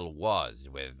I still was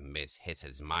with Miss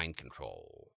Hiss's mind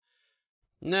control.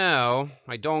 No,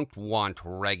 I don't want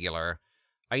regular.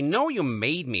 I know you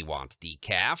made me want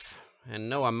decaf, and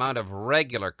no amount of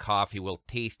regular coffee will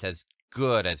taste as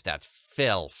good as that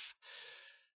filth.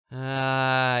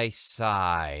 I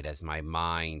sighed as my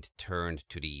mind turned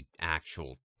to the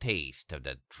actual taste of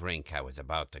the drink I was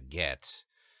about to get.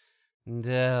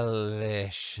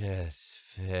 Delicious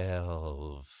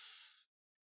filth.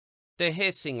 The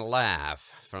hissing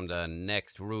laugh from the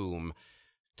next room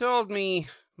told me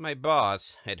my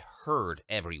boss had heard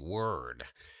every word.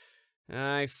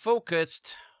 I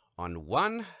focused on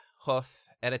one hoof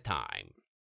at a time.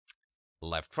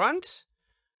 Left front,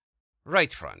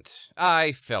 right front.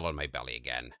 I fell on my belly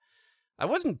again. I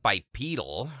wasn't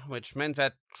bipedal, which meant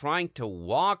that trying to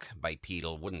walk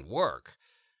bipedal wouldn't work.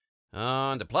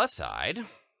 On the plus side,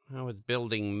 I was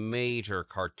building major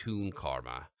cartoon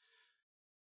karma.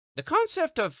 The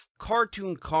concept of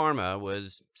cartoon karma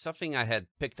was something I had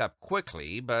picked up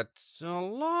quickly, but a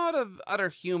lot of other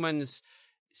humans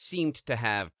seemed to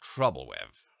have trouble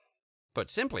with. Put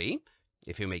simply,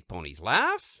 if you make ponies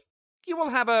laugh, you will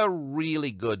have a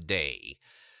really good day.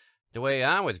 The way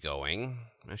I was going,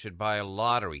 I should buy a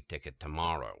lottery ticket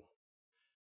tomorrow.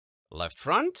 Left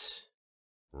front,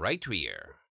 right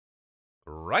rear.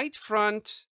 Right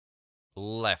front,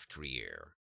 left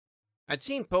rear. I'd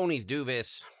seen ponies do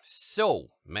this so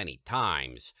many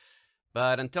times,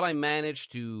 but until I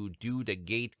managed to do the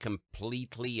gait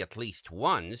completely at least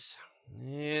once,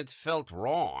 it felt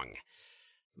wrong.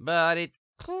 But it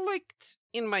clicked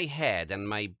in my head and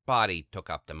my body took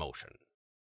up the motion.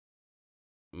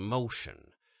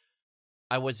 Motion.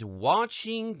 I was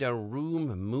watching the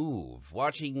room move,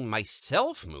 watching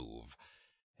myself move,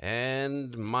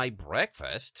 and my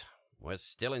breakfast was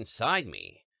still inside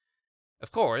me.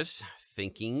 Of course,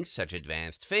 thinking such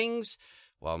advanced things,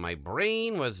 while my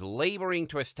brain was laboring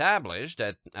to establish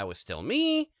that I was still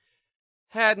me,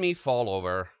 had me fall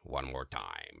over one more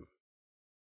time.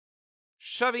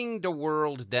 Shoving the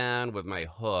world down with my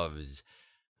hooves,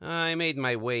 I made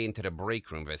my way into the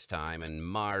break room this time and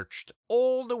marched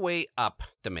all the way up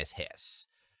to Miss Hiss.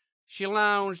 She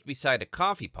lounged beside a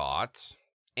coffee pot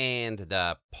and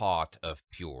the pot of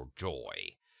pure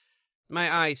joy.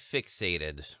 My eyes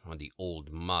fixated on the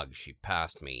old mug she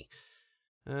passed me.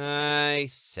 I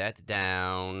sat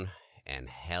down and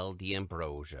held the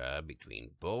ambrosia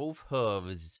between both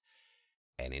hooves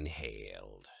and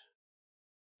inhaled.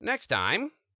 Next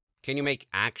time, can you make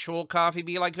actual coffee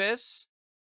be like this?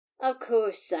 Of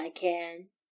course I can.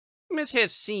 Miss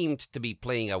Hiss seemed to be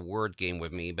playing a word game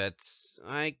with me, but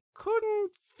I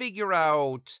couldn't figure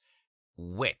out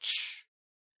which.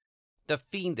 The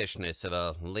fiendishness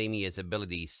of Lamia's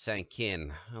ability sank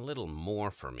in a little more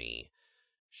for me.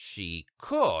 She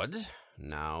could,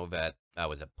 now that I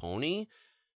was a pony,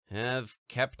 have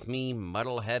kept me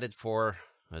muddle-headed for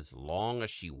as long as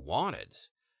she wanted.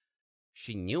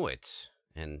 She knew it,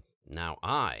 and now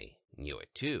I knew it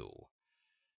too.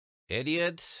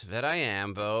 Idiot that I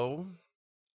am, though,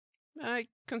 I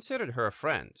considered her a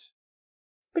friend.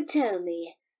 But tell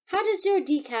me, how does your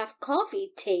decaf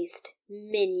coffee taste,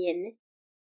 Minion?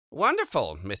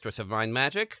 Wonderful, Mistress of Mind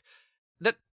Magic.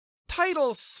 The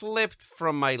title slipped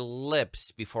from my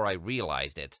lips before I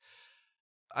realized it.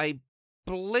 I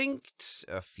blinked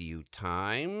a few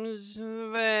times,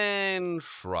 then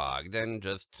shrugged and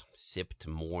just sipped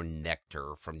more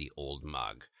nectar from the old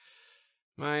mug.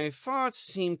 My thoughts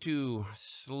seemed to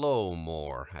slow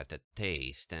more at the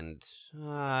taste, and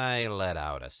I let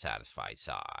out a satisfied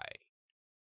sigh.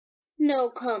 No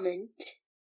comment.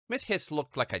 Miss Hiss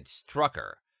looked like I'd struck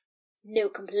her. No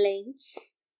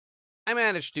complaints. I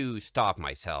managed to stop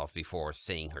myself before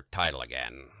saying her title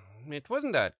again. It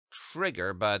wasn't a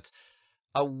trigger, but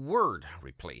a word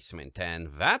replacement,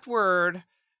 and that word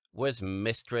was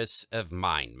Mistress of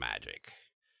Mind Magic.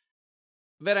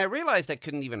 Then I realized I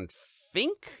couldn't even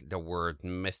think the word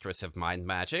Mistress of Mind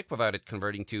Magic without it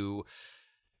converting to...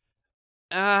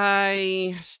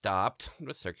 I stopped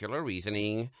the circular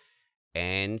reasoning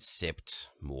and sipped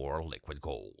more liquid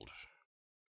gold.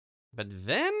 But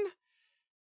then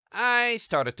I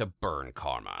started to burn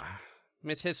karma.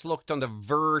 Miss Hiss looked on the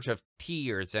verge of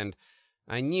tears, and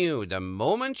I knew the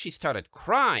moment she started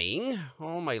crying,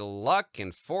 all my luck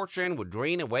and fortune would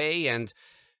drain away, and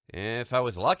if I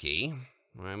was lucky,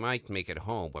 I might make it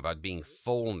home without being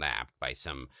full-napped by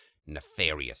some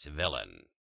nefarious villain.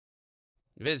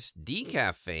 This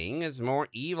decaf thing is more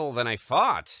evil than I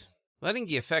thought. Letting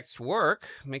the effects work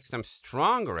makes them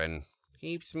stronger and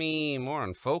keeps me more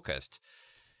unfocused.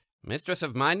 Mistress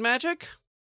of Mind Magic?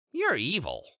 You're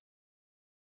evil.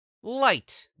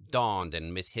 Light dawned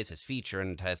in Miss Hiss's feature,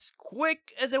 and as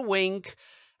quick as a wink,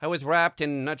 I was wrapped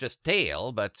in not just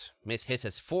tail, but Miss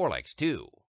Hiss's forelegs too.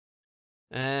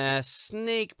 A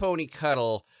snake pony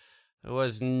cuddle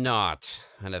was not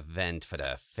an event for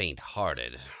the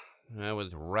faint-hearted. I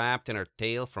was wrapped in her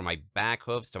tail from my back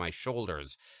hooves to my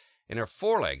shoulders, and her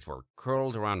forelegs were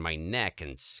curled around my neck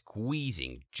and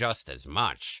squeezing just as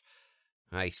much.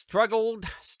 I struggled,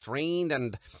 strained,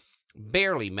 and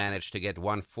barely managed to get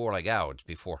one foreleg out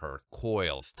before her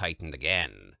coils tightened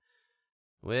again.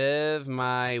 With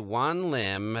my one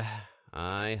limb,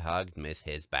 I hugged Miss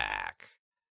Hiss back.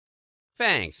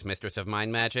 Thanks, Mistress of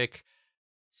Mind Magic.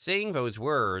 Saying those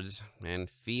words and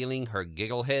feeling her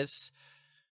giggle hiss,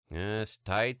 as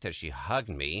tight as she hugged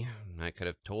me, I could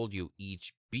have told you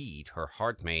each beat her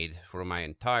heart made through my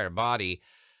entire body.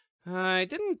 I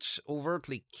didn't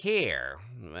overtly care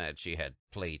that she had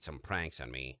played some pranks on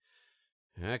me.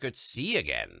 I could see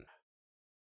again.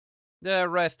 The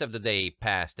rest of the day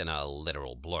passed in a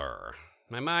literal blur.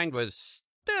 My mind was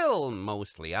still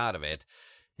mostly out of it,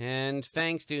 and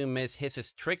thanks to Miss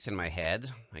Hiss's tricks in my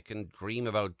head, I can dream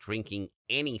about drinking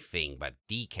anything but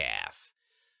decaf.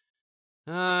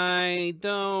 I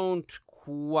don't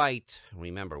quite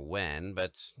remember when,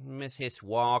 but Miss Hiss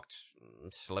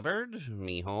slivered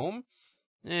me home,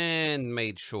 and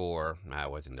made sure I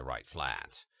was in the right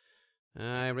flat.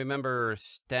 I remember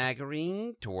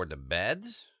staggering toward the bed.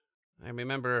 I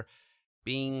remember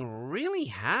being really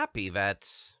happy that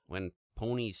when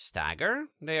ponies stagger,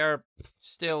 they are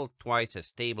still twice as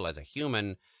stable as a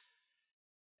human.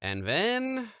 And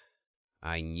then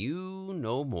I knew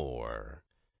no more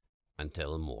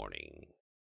until morning.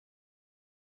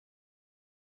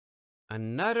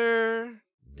 Another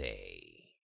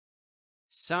day.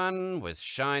 Sun was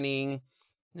shining,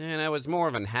 and I was more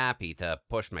than happy to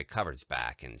push my covers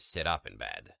back and sit up in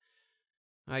bed.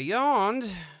 I yawned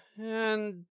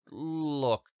and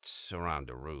looked around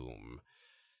the room.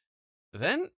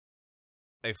 Then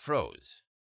I froze.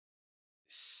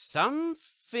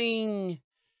 Something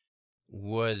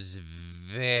was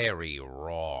very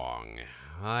wrong.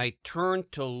 I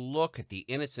turned to look at the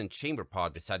innocent chamber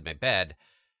pod beside my bed.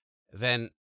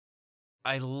 Then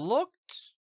I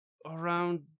looked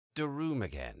around the room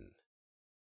again.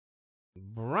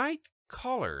 Bright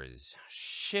colors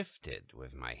shifted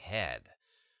with my head.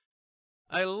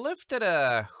 I lifted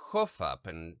a hoof up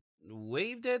and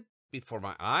waved it before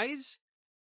my eyes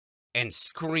and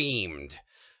screamed.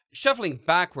 Shuffling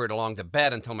backward along the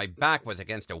bed until my back was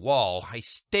against a wall, I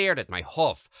stared at my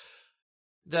hoof.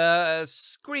 The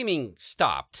screaming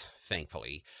stopped,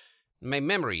 thankfully. My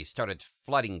memories started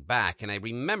flooding back, and I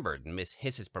remembered Miss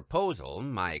Hiss's proposal,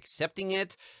 my accepting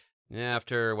it,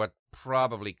 after what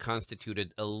probably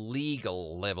constituted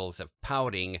illegal levels of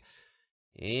pouting,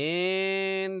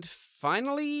 and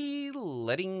finally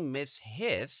letting Miss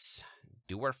Hiss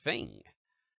do her thing.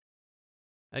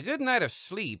 A good night of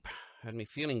sleep had me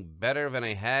feeling better than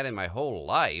I had in my whole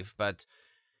life, but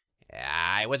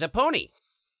I was a pony.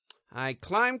 I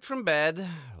climbed from bed,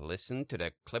 listened to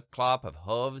the clip-clop of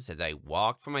hooves as I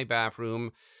walked from my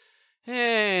bathroom,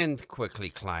 and quickly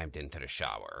climbed into the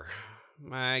shower.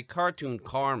 My cartoon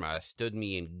karma stood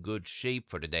me in good shape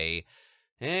for the day,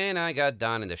 and I got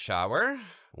down in the shower,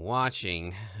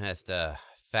 watching as the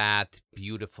fat,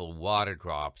 beautiful water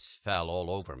drops fell all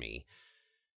over me.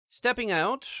 Stepping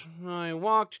out, I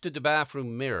walked to the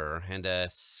bathroom mirror, and the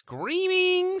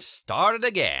screaming started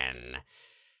again.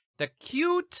 The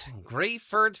cute,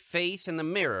 gray-furred face in the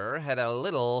mirror had a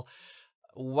little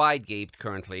wide-gaped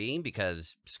currently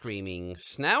because screaming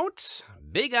snout,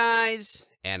 big eyes,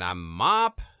 and a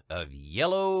mop of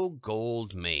yellow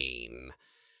gold mane.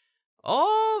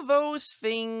 All those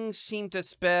things seemed to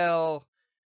spell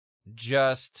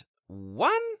just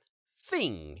one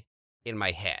thing in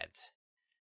my head.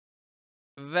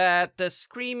 That the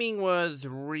screaming was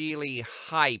really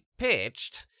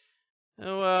high-pitched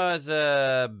was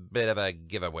a bit of a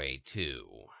giveaway,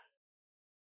 too.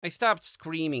 I stopped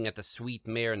screaming at the sweet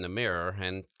mare in the mirror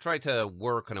and tried to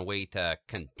work on a way to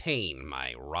contain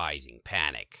my rising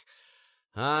panic.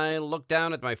 I looked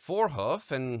down at my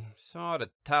forehoof and saw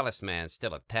the talisman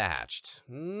still attached,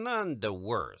 none the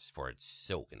worse for its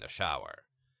soak in the shower.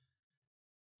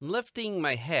 Lifting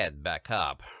my head back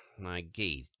up, I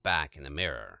gazed back in the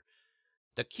mirror.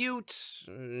 The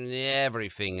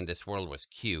everything in this world was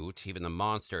cute, even the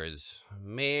monsters.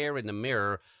 Mare in the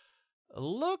mirror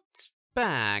looked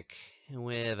back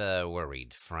with a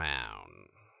worried frown.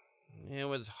 It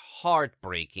was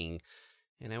heartbreaking,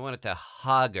 and I wanted to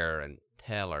hug her and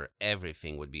tell her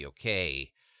everything would be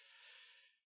okay.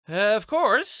 Of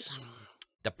course,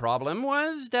 the problem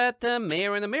was that the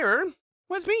mare in the mirror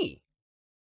was me.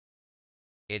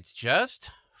 It's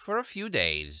just for a few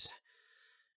days.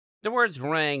 The words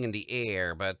rang in the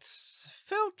air, but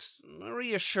felt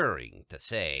reassuring to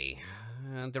say.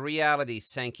 The reality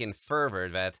sank in further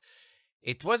that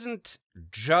it wasn't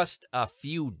just a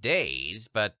few days,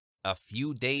 but a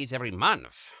few days every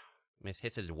month. Miss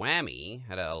Hiss's whammy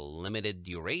had a limited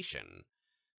duration.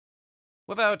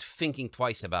 Without thinking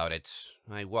twice about it,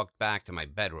 I walked back to my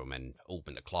bedroom and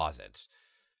opened the closet.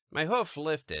 My hoof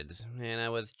lifted, and I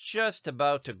was just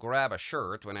about to grab a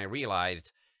shirt when I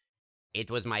realized it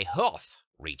was my hoof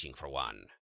reaching for one.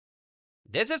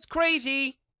 This is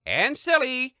crazy and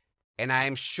silly, and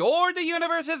I'm sure the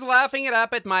universe is laughing it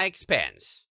up at my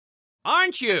expense.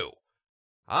 Aren't you?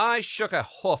 I shook a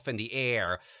hoof in the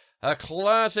air, a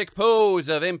classic pose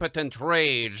of impotent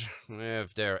rage,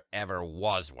 if there ever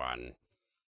was one.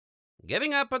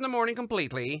 Giving up on the morning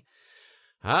completely,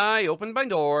 I opened my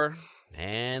door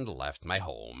and left my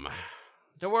home.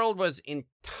 The world was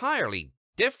entirely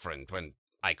different when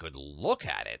I could look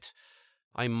at it.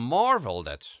 I marveled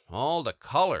at all the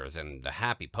colors and the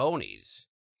happy ponies.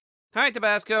 Hi,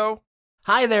 Tabasco.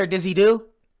 Hi there, Dizzy Doo.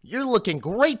 You're looking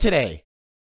great today.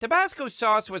 Tabasco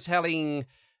Sauce was selling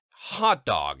hot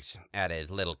dogs at his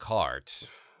little cart.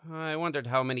 I wondered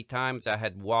how many times I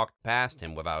had walked past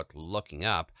him without looking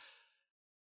up.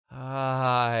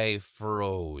 I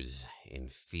froze in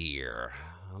fear.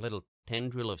 A little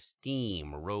tendril of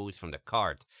steam rose from the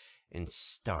cart and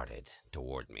started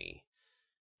toward me.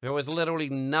 There was literally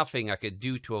nothing I could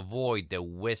do to avoid the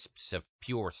wisps of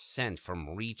pure scent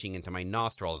from reaching into my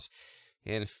nostrils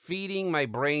and feeding my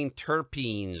brain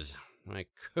terpenes I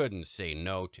couldn't say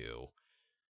no to.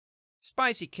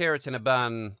 Spicy carrots in a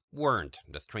bun weren't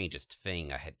the strangest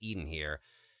thing I had eaten here,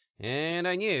 and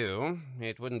I knew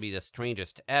it wouldn't be the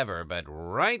strangest ever, but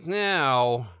right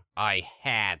now I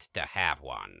had to have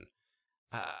one.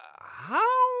 How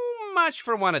much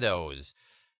for one of those?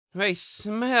 They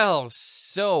smell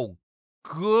so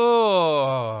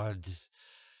good.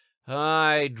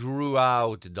 I drew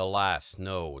out the last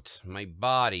note, my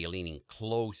body leaning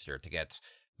closer to get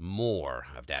more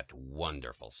of that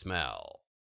wonderful smell.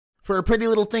 For a pretty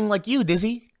little thing like you,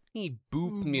 Dizzy. He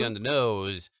booped me on the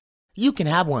nose. You can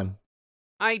have one.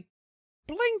 I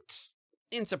blinked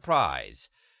in surprise.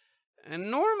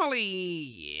 And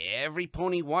normally, every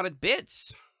pony wanted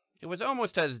bits. It was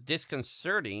almost as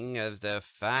disconcerting as the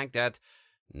fact that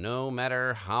no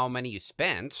matter how many you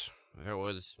spent, there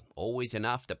was always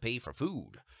enough to pay for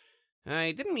food.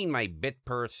 I didn't mean my bit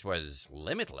purse was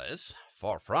limitless,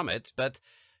 far from it, but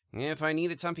if I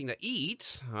needed something to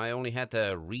eat, I only had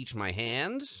to reach my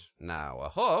hand, now a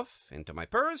hoof, into my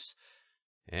purse,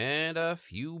 and a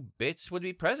few bits would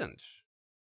be present.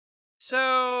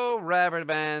 So, rather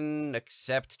than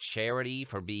accept charity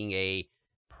for being a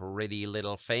pretty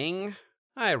little thing,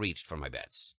 I reached for my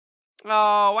bets.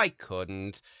 Oh, I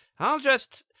couldn't. I'll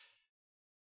just...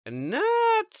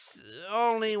 Not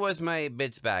only was my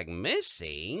bits bag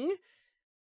missing,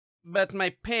 but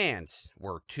my pants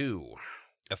were too.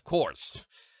 Of course,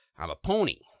 I'm a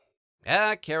pony.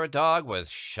 A carrot dog was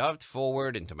shoved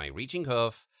forward into my reaching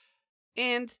hoof,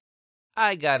 and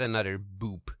I got another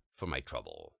boop for my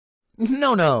trouble.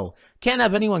 No. Can't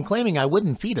have anyone claiming I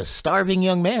wouldn't feed a starving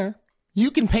young mare.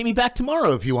 You can pay me back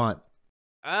tomorrow if you want.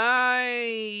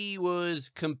 I was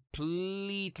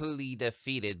completely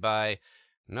defeated by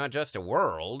not just the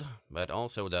world, but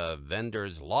also the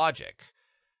vendor's logic.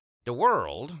 The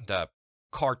world, the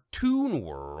cartoon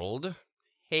world,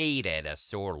 hated a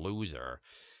sore loser.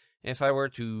 If I were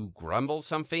to grumble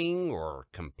something or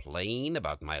complain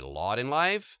about my lot in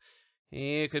life,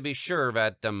 you could be sure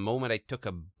that the moment I took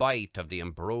a bite of the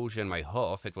ambrosia in my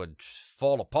hoof, it would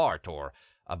fall apart, or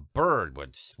a bird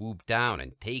would swoop down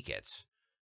and take it.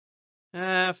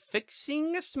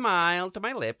 Fixing a smile to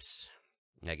my lips,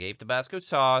 I gave Tabasco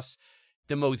Sauce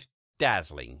the most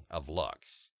dazzling of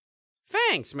looks.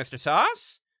 Thanks, Mr.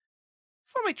 Sauce.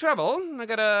 For my trouble, I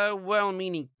got a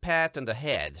well-meaning pat on the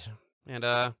head, and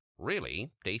a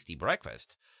really tasty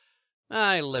breakfast.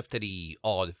 I lifted the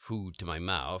odd food to my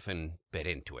mouth and bit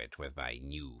into it with my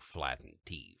new flattened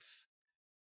teeth.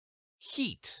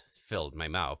 Heat filled my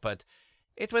mouth, but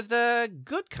it was the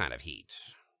good kind of heat.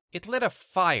 It lit a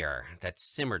fire that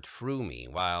simmered through me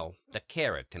while the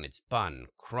carrot in its bun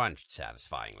crunched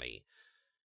satisfyingly.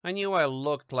 I knew I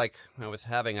looked like I was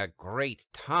having a great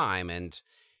time, and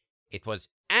it was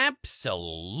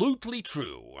absolutely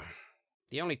true.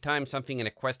 The only time something in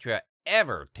Equestria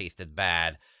ever tasted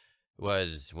bad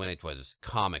was when it was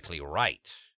comically right.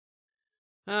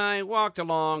 I walked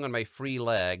along on my free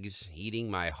legs, eating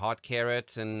my hot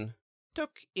carrots, and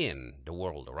took in the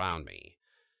world around me.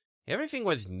 Everything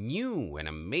was new and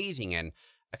amazing, and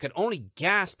I could only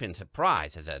gasp in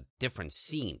surprise as a different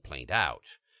scene played out.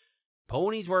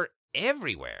 Ponies were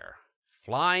everywhere,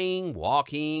 flying,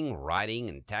 walking, riding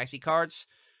in taxi carts,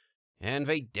 and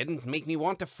they didn't make me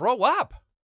want to throw up.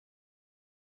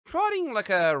 Trotting like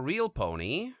a real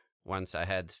pony, once I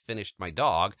had finished my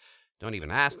dog, don't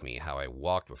even ask me how I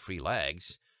walked with 3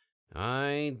 legs,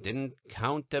 I didn't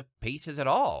count the paces at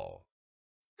all.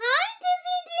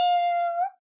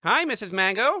 Hi, Mrs.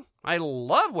 Mango. I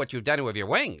love what you've done with your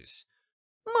wings.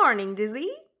 Morning, Dizzy.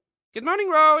 Good morning,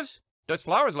 Rose. Those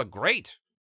flowers look great.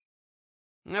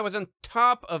 I was on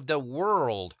top of the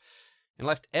world and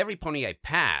left every pony I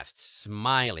passed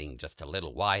smiling just a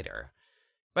little wider.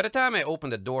 By the time I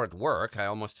opened the door at work, I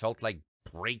almost felt like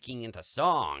breaking into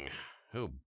song.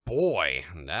 Oh boy,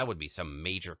 that would be some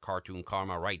major cartoon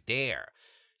karma right there.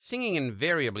 Singing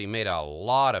invariably made a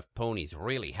lot of ponies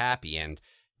really happy, and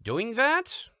doing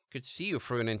that could see you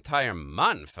through an entire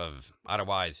month of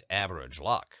otherwise average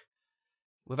luck.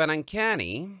 With an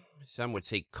uncanny, some would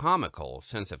say comical,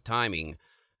 sense of timing,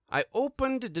 I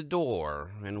opened the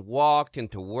door and walked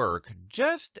into work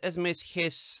just as Miss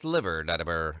Hiss slivered out of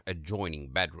her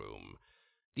adjoining bedroom.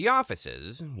 The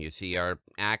offices, you see, are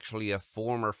actually a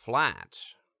former flat.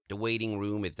 The waiting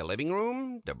room is the living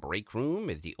room, the break room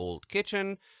is the old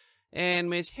kitchen, and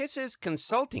Miss Hiss's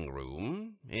consulting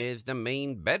room is the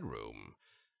main bedroom.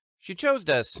 She chose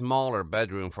the smaller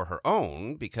bedroom for her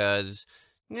own because,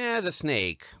 as a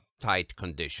snake, tight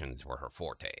conditions were her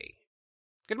forte.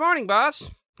 "Good morning,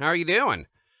 boss. How are you doing?"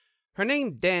 Her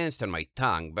name danced on my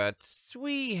tongue, but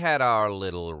we had our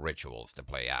little rituals to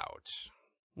play out.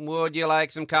 "Would you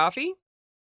like some coffee?"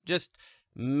 Just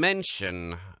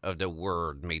mention of the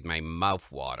word made my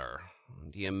mouth water.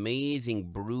 The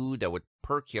amazing brew that would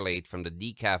percolate from the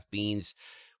decaf beans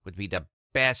would be the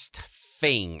best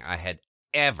thing I had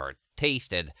ever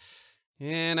tasted,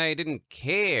 and I didn't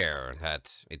care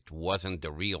that it wasn't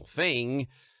the real thing,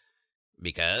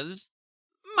 because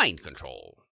mind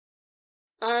control.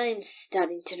 I'm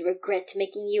starting to regret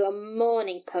making you a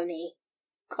morning pony.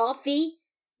 Coffee?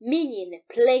 Minion,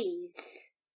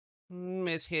 please.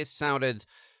 Miss Hiss sounded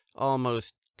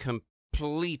almost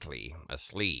completely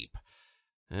asleep.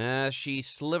 As she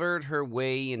slivered her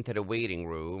way into the waiting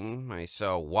room, I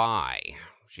saw why.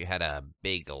 She had a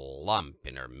big lump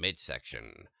in her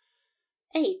midsection.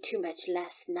 Ate too much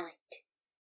last night.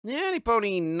 Any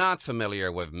pony not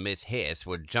familiar with Miss Hiss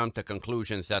would jump to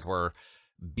conclusions that were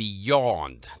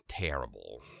beyond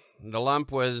terrible. The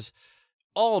lump was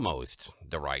almost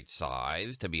the right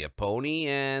size to be a pony,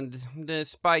 and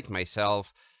despite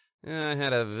myself, I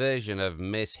had a vision of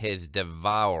Miss Hiss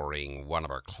devouring one of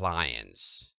her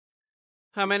clients.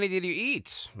 "How many did you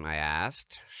eat?" I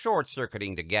asked,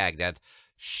 short-circuiting the gag that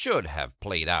should have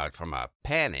played out from a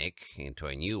panic into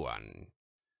a new one.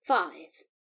 5.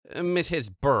 Miss Hiss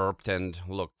burped and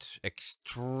looked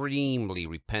extremely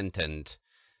repentant.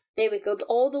 They wiggled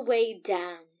all the way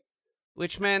down.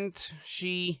 Which meant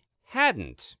she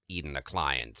hadn't eaten a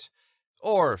client,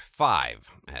 or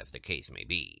 5, as the case may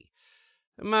be.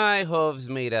 My hooves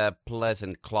made a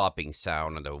pleasant clopping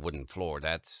sound on the wooden floor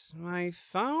that I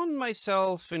found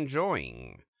myself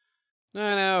enjoying.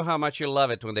 I know how much you love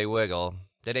it when they wiggle.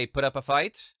 Did they put up a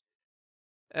fight?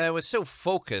 I was so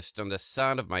focused on the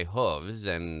sound of my hooves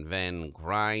and then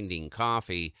grinding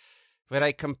coffee that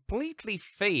I completely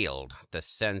failed to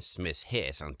sense Miss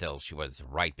Hiss until she was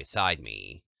right beside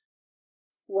me.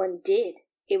 One did.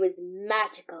 It was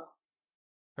magical.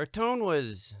 Her tone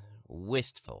was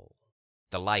wistful,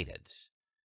 delighted.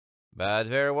 "But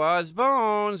there was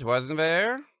bones, wasn't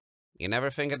there? You never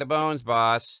think of the bones,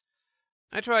 boss."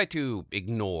 I tried to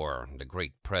ignore the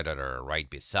great predator right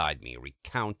beside me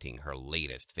recounting her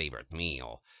latest favorite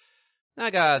meal.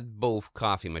 I got both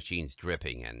coffee machines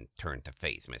dripping and turned to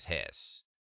face Miss Hiss.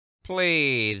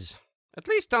 "Please, at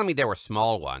least tell me there were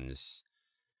small ones."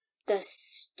 The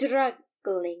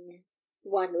struggling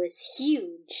one was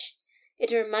huge.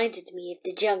 It reminded me of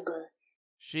the jungle.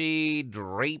 She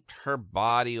draped her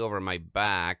body over my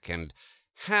back and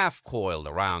half-coiled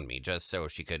around me just so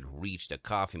she could reach the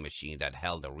coffee machine that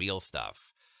held the real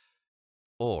stuff.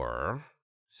 Or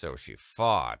so she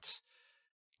thought.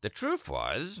 The truth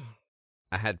was,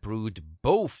 I had brewed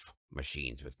both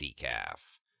machines with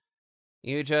decaf.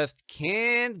 You just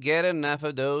can't get enough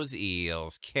of those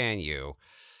eels, can you?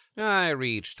 I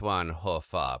reached one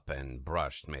hoof up and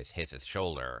brushed Miss Hiss's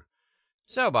shoulder.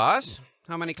 "So, boss,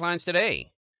 how many clients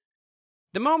today?"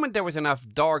 The moment there was enough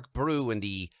dark brew in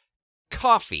the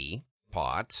coffee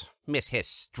pot, Miss Hiss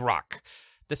struck,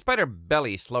 despite her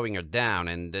belly slowing her down,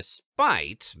 and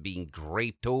despite being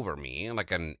draped over me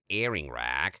like an airing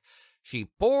rack, she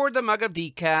poured the mug of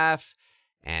decaf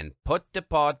and put the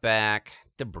pot back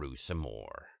to brew some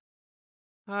more.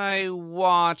 I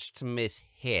watched Miss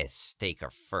Hiss take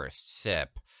her first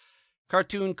sip.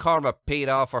 Cartoon karma paid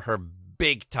off for her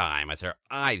big time as her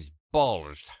eyes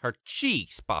bulged, her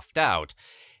cheeks puffed out,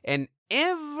 and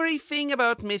everything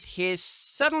about Miss Hiss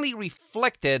suddenly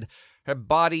reflected her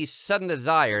body's sudden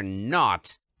desire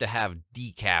not to have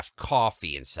decaf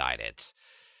coffee inside it.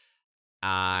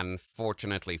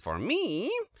 Unfortunately for me,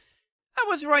 I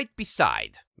was right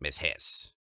beside Miss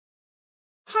Hiss.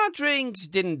 Hot drinks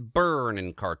didn't burn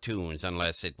in cartoons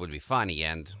unless it would be funny,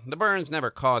 and the burns never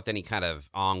caused any kind of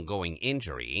ongoing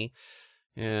injury.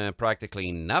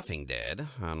 Practically nothing did,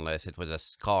 unless it was a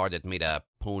scar that made a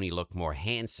pony look more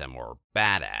handsome or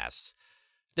badass.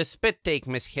 The spit take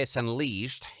Miss Hiss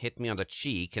unleashed hit me on the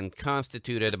cheek and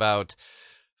constituted about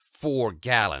 4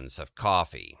 gallons of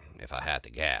coffee, if I had to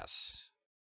guess.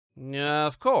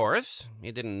 Of course,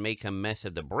 it didn't make a mess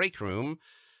of the break room,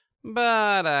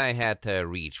 but I had to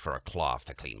reach for a cloth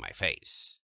to clean my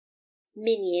face.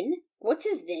 Minion, what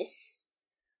is this?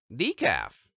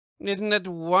 Decaf. Isn't it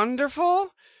wonderful?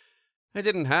 I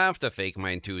didn't have to fake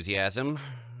my enthusiasm.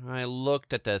 I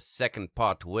looked at the second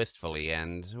pot wistfully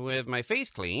and, with my face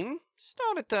clean,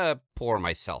 started to pour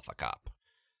myself a cup.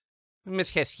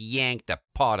 Miss Hiss yanked a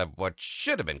pot of what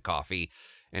should have been coffee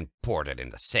and poured it in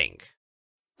the sink.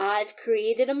 I've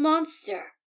created a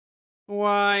monster.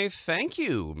 Why, thank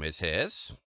you, Miss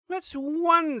Hiss. That's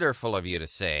wonderful of you to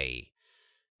say.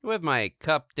 With my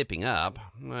cup dipping up,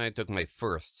 I took my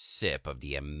first sip of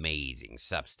the amazing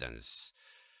substance.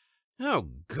 Oh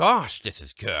gosh, this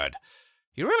is good.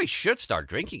 You really should start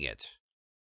drinking it.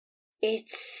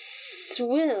 It's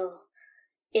swill.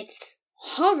 It's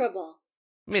horrible.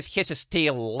 Miss Hiss's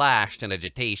tail lashed in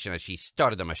agitation as she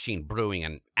started the machine brewing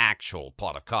an actual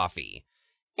pot of coffee.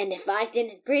 And if I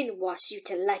didn't brainwash you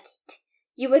to like it,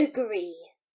 you would agree.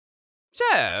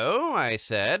 So, I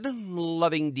said,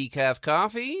 loving decaf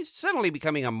coffee, suddenly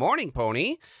becoming a morning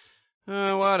pony.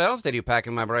 What else did you pack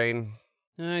in my brain?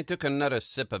 I took another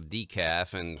sip of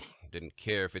decaf and didn't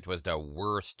care if it was the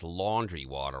worst laundry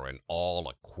water in all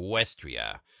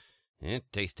Equestria. It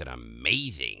tasted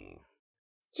amazing.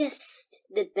 Just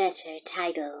the better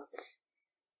titles.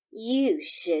 You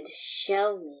should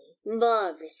show me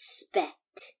more respect.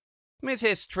 Miss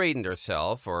Hiss straightened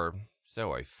herself, or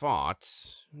so I thought.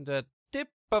 The tip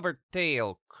of her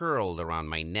tail curled around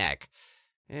my neck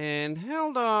and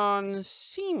held on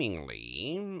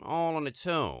seemingly all on its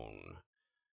own.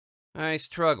 I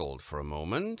struggled for a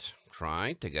moment,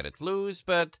 tried to get it loose,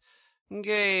 but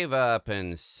gave up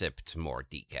and sipped more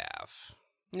decaf.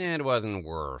 It wasn't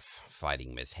worth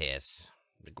fighting Miss Hiss.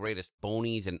 The greatest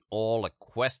ponies in all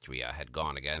Equestria had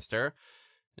gone against her,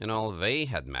 and all they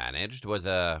had managed was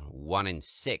a 1 in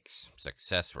 6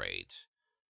 success rate.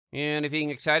 Anything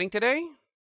exciting today?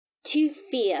 2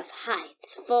 feet of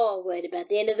heights forward about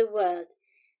the end of the world.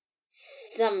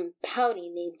 Some pony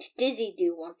named Dizzy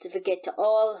Doo wants to forget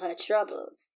all her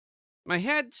troubles. My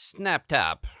head snapped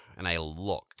up, and I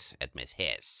looked at Miss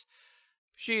Hiss.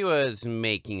 She was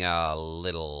making a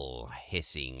little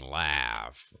hissing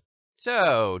laugh.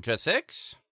 So, just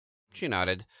 6? She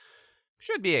nodded.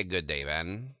 Should be a good day,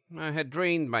 then. I had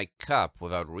drained my cup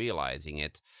without realizing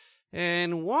it,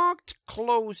 and walked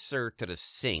closer to the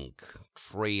sink,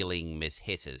 trailing Miss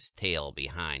Hiss's tail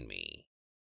behind me.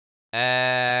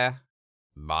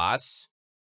 Boss?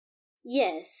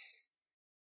 Yes.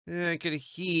 I could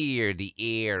hear the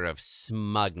air of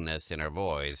smugness in her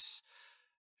voice.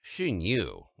 She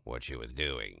knew what she was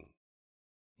doing.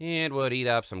 It would eat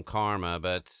up some karma,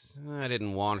 but I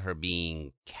didn't want her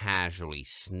being casually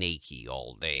snaky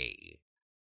all day.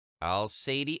 I'll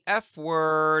say the F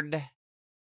word.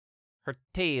 Her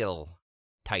tail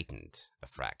tightened a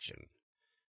fraction.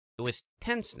 It was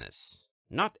tenseness,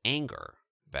 not anger,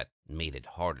 that made it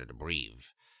harder to breathe.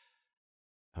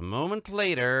 A moment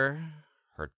later,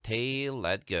 her tail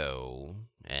let go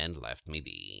and left me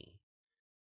be.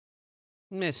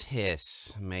 Miss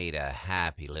Hiss made a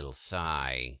happy little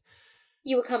sigh.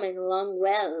 You are coming along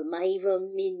well, my evil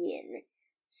minion.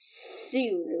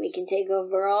 Soon we can take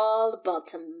over all the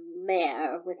bottom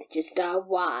mare with just our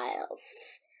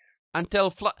wiles.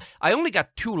 Until I only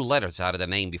got 2 letters out of the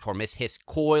name before Miss Hiss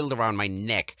coiled around my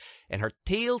neck and her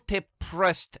tail tip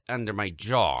pressed under my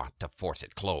jaw to force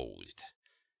it closed.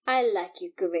 I like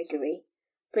you, Gregory,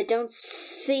 but don't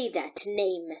say that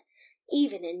name,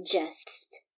 even in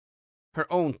jest.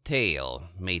 Her own tail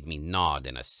made me nod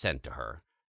in assent to her.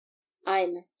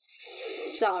 I'm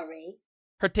sorry.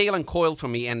 Her tail uncoiled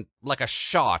from me, and like a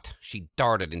shot, she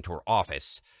darted into her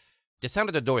office. The sound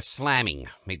of the door slamming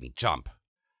made me jump.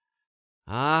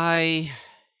 I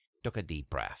took a deep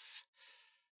breath.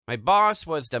 My boss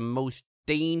was the most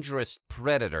dangerous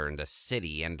predator in the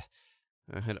city, and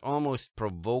I had almost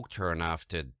provoked her enough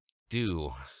to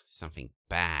do something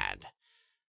bad.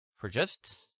 For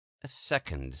just a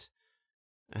second,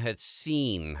 I had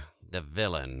seen the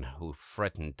villain who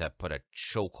threatened to put a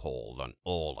chokehold on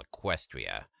all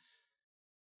Equestria.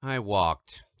 I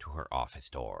walked to her office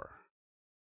door.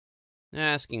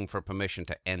 Asking for permission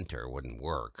to enter wouldn't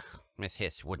work. Miss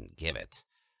Hiss wouldn't give it.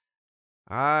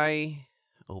 I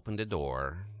opened the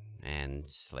door and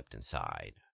slipped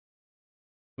inside.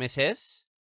 Miss Hiss?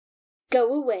 Go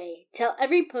away. Tell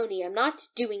every pony I'm not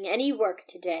doing any work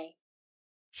today.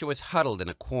 She was huddled in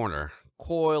a corner,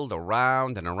 coiled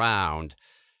around and around,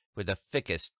 with the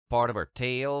thickest part of her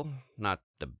tail, not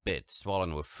the bit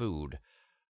swollen with food,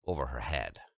 over her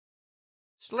head.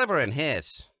 Sliver and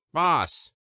Hiss,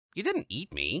 boss, you didn't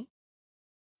eat me.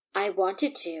 I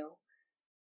wanted to.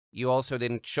 You also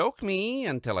didn't choke me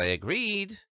until I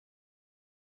agreed.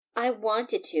 I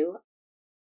wanted to.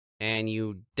 And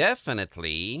you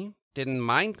definitely didn't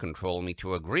mind control me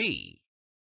to agree.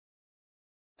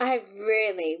 I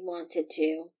really wanted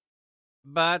to.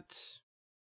 But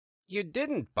you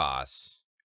didn't, boss.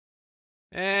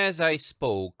 As I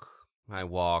spoke, I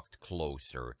walked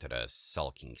closer to the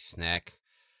sulking snack.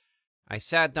 I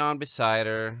sat down beside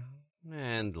her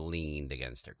and leaned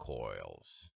against her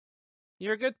coils.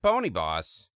 You're a good pony,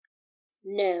 boss.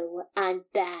 No, I'm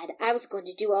bad. I was going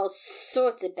to do all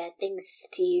sorts of bad things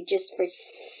to you just for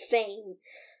saying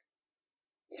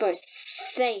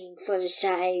Fluttershy's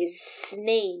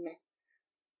name.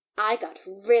 I got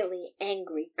really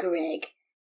angry, Greg.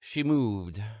 She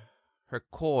moved, her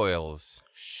coils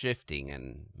shifting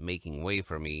and making way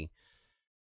for me.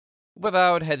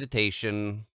 Without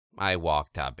hesitation, I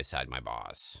walked up beside my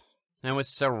boss. I was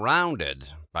surrounded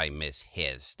by Miss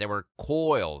Hiss. There were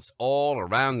coils all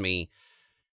around me,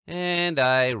 and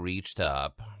I reached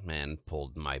up and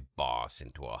pulled my boss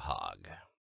into a hug.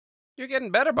 You're getting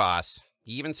better, boss.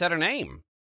 You even said her name.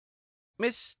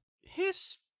 Miss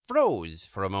Hiss froze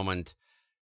for a moment,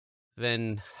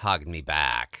 then hugged me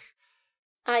back.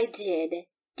 I did,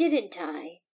 didn't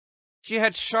I? She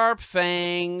had sharp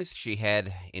fangs, she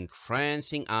had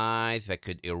entrancing eyes that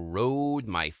could erode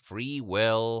my free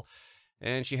will,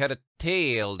 and she had a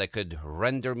tail that could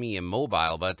render me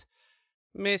immobile, but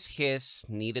Miss Hiss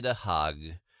needed a hug,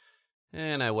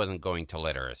 and I wasn't going to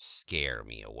let her scare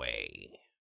me away.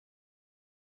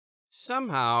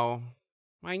 Somehow,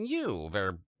 I knew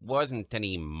there wasn't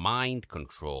any mind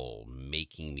control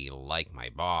making me like my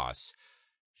boss.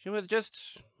 She was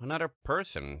just another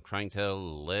person trying to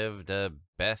live the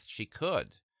best she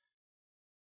could.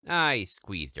 I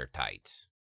squeezed her tight.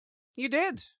 You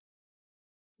did.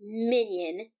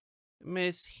 Minion.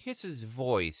 Miss Hiss's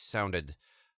voice sounded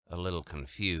a little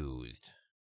confused.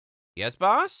 Yes,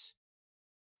 boss?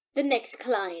 The next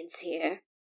client's here.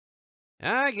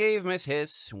 I gave Miss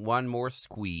Hiss one more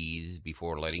squeeze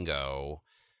before letting go.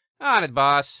 On it,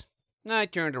 boss. I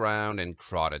turned around and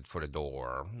trotted for the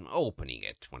door, opening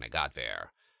it when I got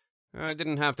there. I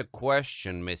didn't have to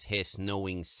question Miss Hiss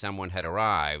knowing someone had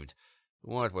arrived,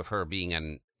 what with her being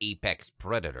an apex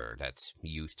predator that's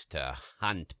used to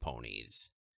hunt ponies.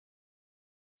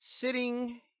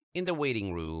 Sitting in the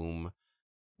waiting room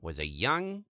was a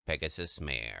young Pegasus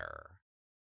mare.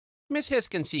 Miss Hiss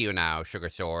can see you now, Sugar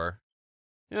Sore.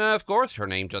 Of course her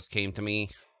name just came to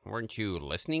me. Weren't you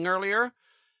listening earlier?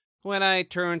 When I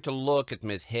turned to look at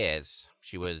Miss Hiss,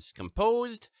 she was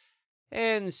composed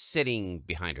and sitting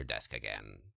behind her desk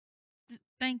again.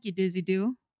 Thank you, Dizzy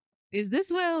Doo. Is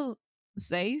this, well,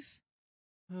 safe?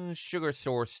 Sugar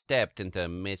Sore stepped into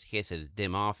Miss Hiss's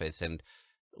dim office and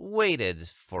waited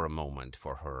for a moment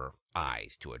for her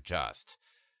eyes to adjust.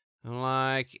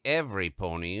 Like every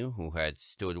pony who had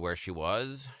stood where she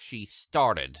was, she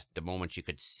started the moment she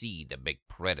could see the big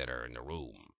predator in the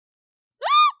room.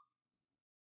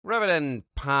 Rather than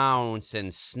pounce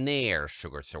and snare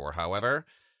Sugar Sore, however,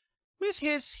 Miss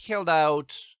Hiss held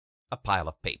out a pile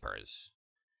of papers.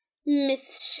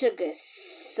 Miss Sugar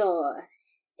Sore,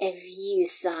 if you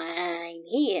sign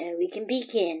here, we can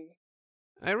begin.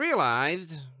 I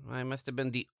realized I must have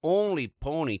been the only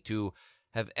pony to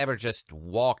have ever just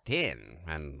walked in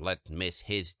and let Miss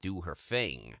Hiss do her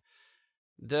thing.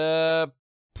 The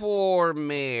poor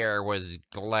mare was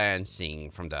glancing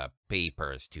from the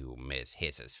papers to Miss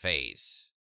Hiss's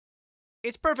face.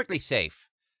 It's perfectly safe.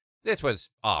 This was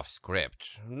off script.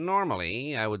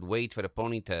 Normally, I would wait for the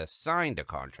pony to sign the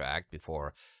contract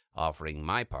before offering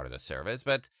my part of the service,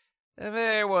 but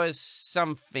there was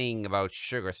something about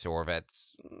Sugar Sore that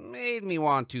made me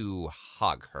want to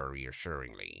hug her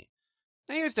reassuringly.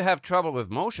 I used to have trouble with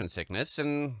motion sickness,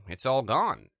 and it's all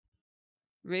gone.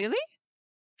 Really?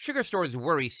 Sugar Sore's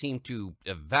worry seemed to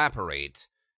evaporate.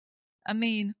 I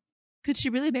mean, could she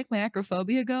really make my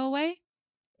acrophobia go away?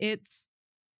 It's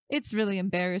really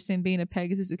embarrassing being a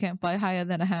Pegasus who can't fly higher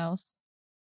than a house.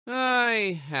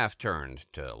 I half turned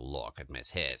to look at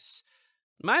Miss Hiss.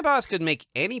 My boss could make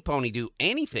any pony do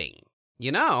anything.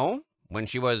 You know, when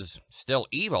she was still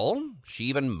evil, she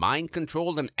even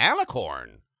mind-controlled an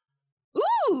alicorn.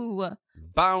 Ooh!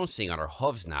 Bouncing on her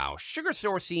hooves now,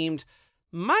 Sugarstore seemed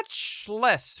much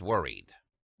less worried.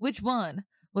 Which one?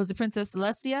 Was it Princess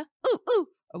Celestia? Ooh, ooh!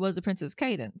 Or was it Princess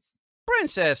Cadence?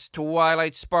 Princess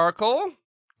Twilight Sparkle,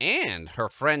 and her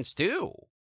friends too.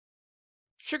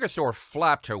 Sugarstore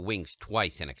flapped her wings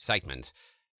twice in excitement.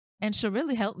 And she'll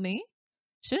really help me?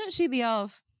 Shouldn't she be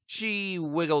off She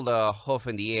wiggled a hoof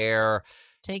in the air.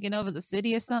 taking over the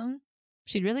city or something?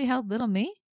 She'd really help little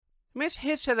me? Miss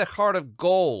Hiss had a heart of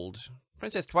gold.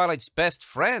 Princess Twilight's best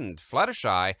friend,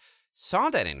 Fluttershy, saw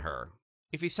that in her.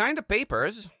 If you sign the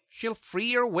papers, she'll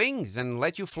free your wings and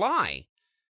let you fly.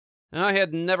 I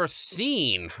had never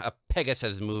seen a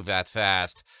Pegasus move that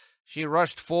fast. She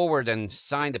rushed forward and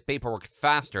signed the paperwork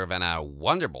faster than a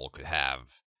Wonderbolt could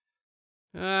have.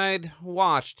 I'd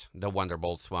watched the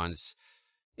Wonderbolts once.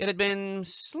 It had been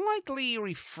slightly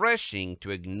refreshing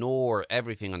to ignore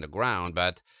everything on the ground,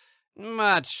 but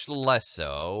much less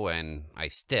so, and I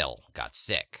still got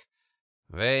sick.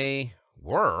 They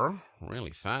were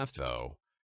really fast, though.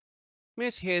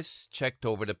 Miss Hiss checked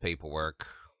over the paperwork.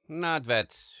 Not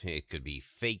that it could be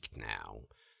faked now.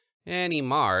 Any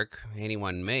mark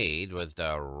anyone made was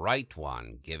the right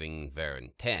one, given their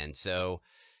intent, so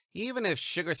even if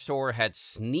Sugarstore had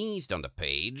sneezed on the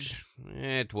page,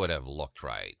 it would have looked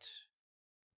right.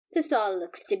 This all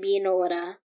looks to be in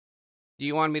order. Do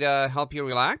you want me to help you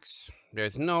relax?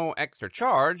 There's no extra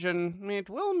charge, and it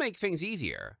will make things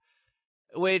easier.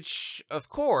 Which, of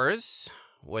course,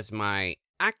 was my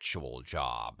actual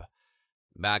job.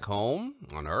 Back home,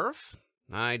 on Earth,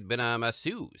 I'd been a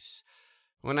masseuse.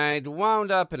 When I'd wound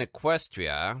up in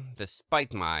Equestria,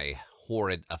 despite my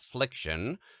horrid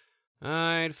affliction,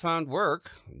 I'd found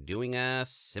work doing a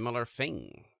similar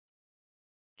thing.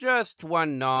 Just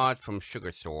one nod from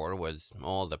Sugarstore was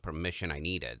all the permission I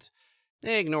needed,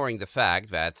 ignoring the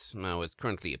fact that I was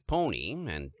currently a pony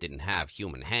and didn't have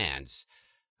human hands.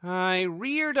 I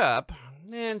reared up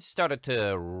and started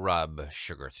to rub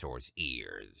Sugarstore's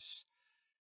ears.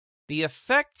 The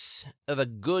effects of a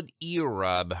good ear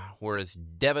rub were as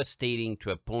devastating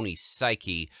to a pony's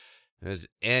psyche as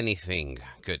anything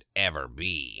could ever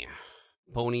be.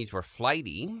 Ponies were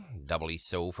flighty, doubly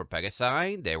so for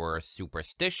Pegasi. They were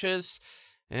superstitious,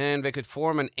 and they could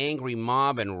form an angry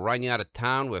mob and run you out of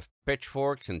town with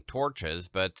pitchforks and torches,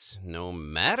 but no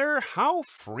matter how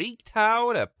freaked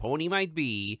out a pony might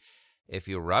be, if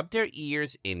you rubbed their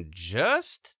ears in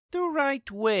just the right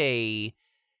way,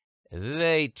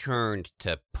 they turned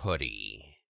to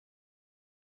putty.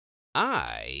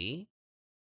 I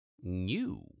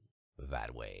knew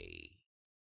that way.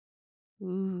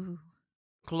 Ooh.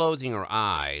 Closing her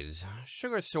eyes,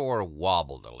 Sugarstore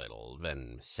wobbled a little,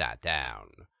 then sat down.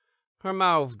 Her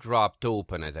mouth dropped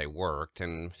open as I worked,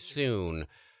 and soon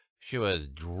she was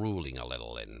drooling a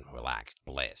little in relaxed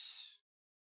bliss.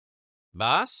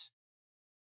 Boss?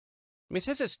 Miss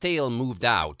Hiss's tail moved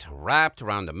out, wrapped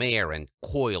around the mare, and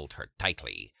coiled her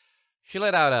tightly. She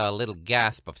let out a little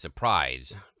gasp of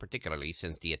surprise, particularly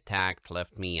since the attack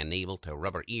left me unable to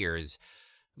rub her ears.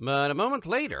 But a moment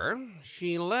later,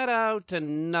 she let out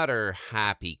another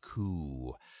happy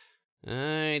coo.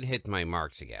 I'd hit my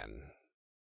marks again.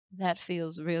 That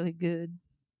feels really good.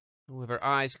 With her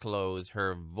eyes closed,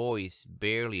 her voice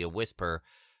barely a whisper,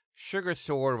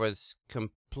 Sugarstore was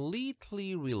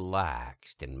completely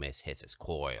relaxed in Miss Hiss's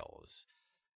coils.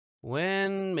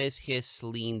 When Miss Hiss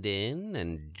leaned in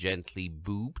and gently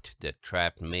booped the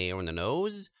trapped mare in the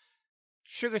nose,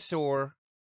 Sugarstore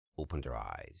opened her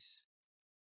eyes.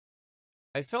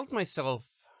 I felt myself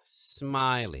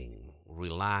smiling,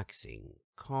 relaxing,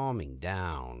 calming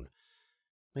down.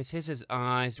 Miss Hiss's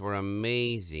eyes were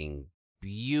amazing,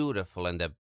 beautiful, and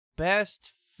the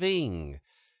best thing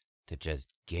to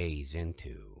just gaze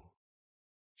into.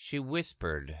 She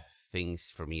whispered things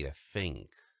for me to think,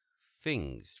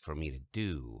 things for me to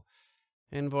do,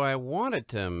 and though I wanted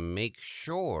to make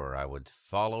sure I would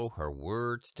follow her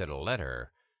words to the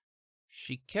letter,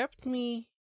 she kept me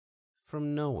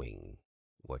from knowing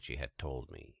what she had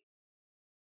told me.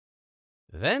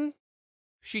 Then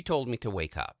she told me to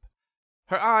wake up.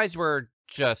 Her eyes were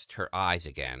just her eyes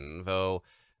again, though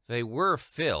they were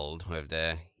filled with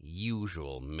the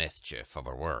usual mischief of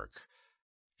her work.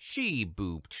 She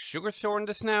booped Sugarstore in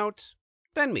the snout,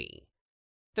 then me.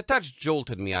 The touch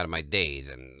jolted me out of my daze,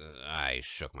 and I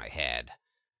shook my head.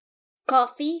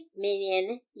 Coffee,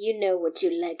 Minion, you know what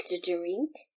you like to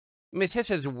drink. Miss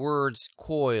Hiss's words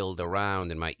coiled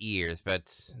around in my ears,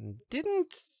 but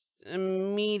didn't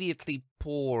immediately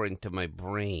pour into my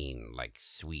brain like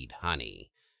sweet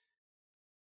honey.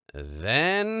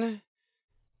 Then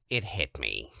it hit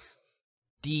me.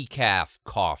 Decaf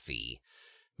coffee.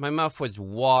 My mouth was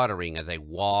watering as I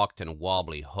walked on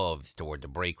wobbly hooves toward the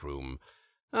break room.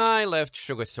 I left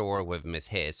Sugar Sore with Miss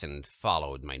Hiss and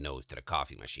followed my nose to the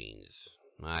coffee machines.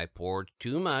 I poured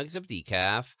 2 mugs of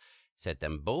decaf, set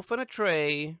them both on a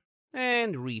tray,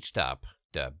 and reached up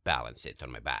to balance it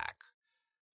on my back.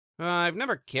 I've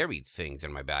never carried things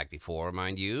on my back before,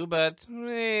 mind you, but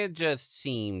it just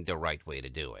seemed the right way to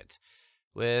do it.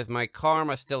 With my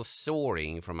karma still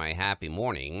soaring from my happy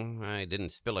morning, I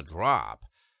didn't spill a drop.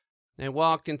 I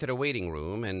walked into the waiting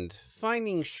room, and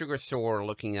finding Sugar Sore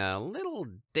looking a little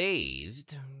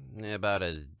dazed, about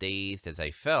as dazed as I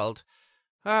felt,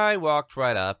 I walked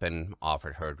right up and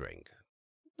offered her a drink.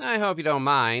 I hope you don't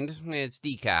mind. It's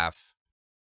decaf.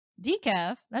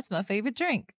 Decaf? That's my favorite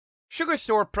drink. Sugar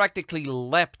Sore practically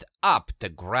leapt up to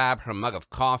grab her mug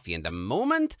of coffee, and the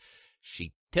moment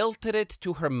she tilted it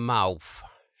to her mouth,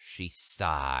 she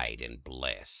sighed in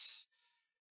bliss.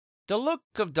 The look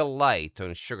of delight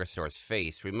on Sugar Sore's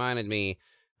face reminded me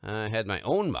I had my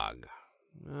own mug.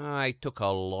 I took a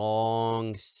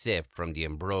long sip from the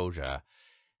ambrosia,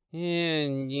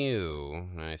 and knew,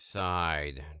 I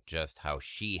sighed, just how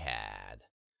she had.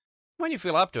 When you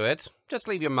feel up to it, just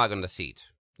leave your mug on the seat.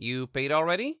 You paid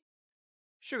already?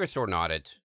 Sugar Sore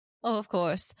nodded. Oh, of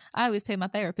course. I always pay my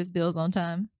therapist bills on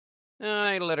time.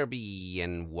 I let her be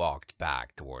and walked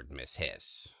back toward Miss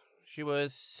Hiss. She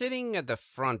was sitting at the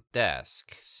front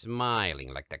desk,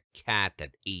 smiling like the cat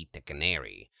that ate the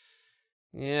canary.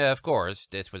 Yeah, of course,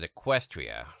 this was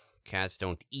Equestria. Cats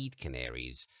don't eat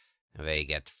canaries. They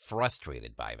get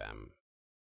frustrated by them.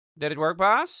 Did it work,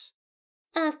 boss?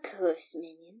 Of course,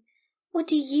 Minion. What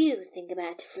do you think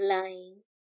about flying?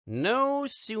 No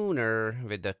sooner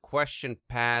did the question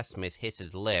pass Miss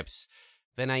Hiss's lips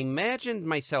than I imagined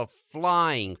myself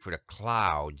flying through the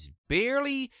clouds,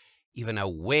 barely even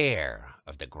aware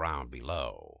of the ground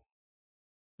below.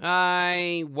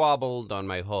 I wobbled on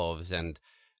my hooves and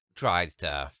tried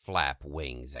to flap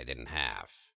wings I didn't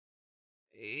have.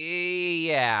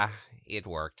 Yeah, it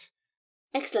worked.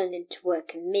 Excellent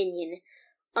work, Minion.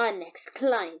 Our next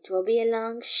client will be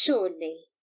along shortly.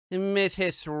 Miss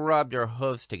Hiss rubbed her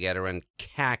hooves together and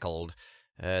cackled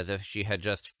as if she had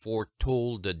just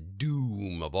foretold the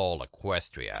doom of all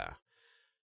Equestria.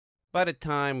 By the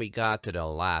time we got to the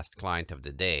last client of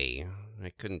the day, I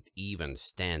couldn't even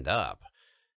stand up.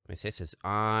 Miss Hiss's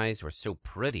eyes were so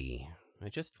pretty. I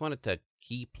just wanted to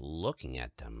keep looking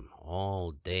at them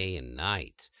all day and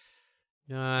night.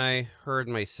 I heard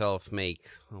myself make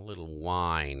a little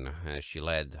whine as she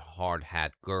led Hard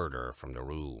Hat Girder from the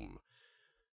room.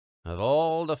 Of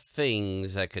all the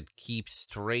things I could keep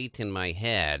straight in my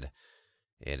head,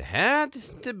 it had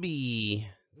to be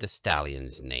the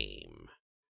stallion's name.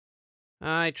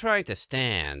 I tried to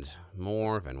stand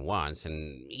more than once,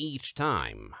 and each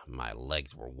time my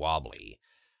legs were wobbly.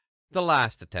 The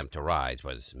last attempt to rise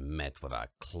was met with a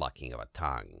clucking of a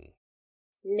tongue.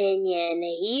 Minion,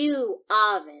 you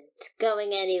aren't going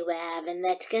anywhere in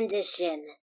that condition.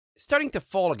 Starting to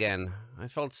fall again, I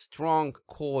felt strong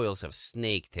coils of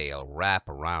snake tail wrap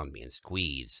around me and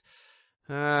squeeze.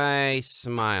 I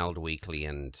smiled weakly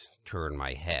and turned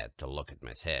my head to look at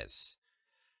Miss Hiss.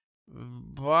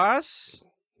 Boss,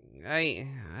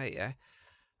 I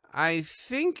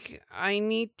think I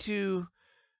need to.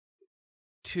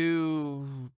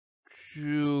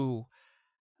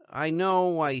 I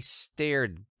know I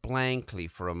stared blankly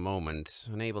for a moment,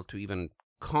 unable to even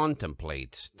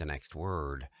contemplate the next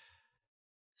word.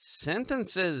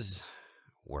 Sentences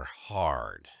were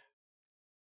hard.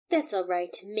 That's all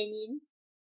right, Minion.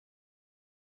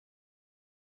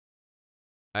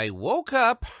 I woke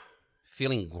up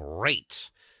feeling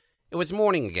great. It was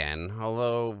morning again,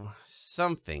 although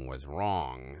something was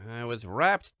wrong. I was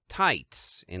wrapped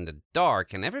tight in the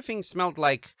dark, and everything smelled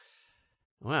like,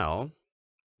 well,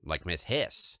 like Miss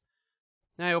Hiss.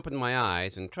 I opened my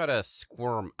eyes and tried to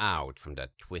squirm out from the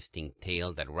twisting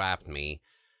tail that wrapped me,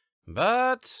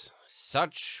 but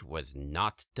such was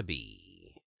not to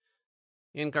be.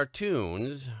 In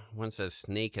cartoons, once a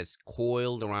snake has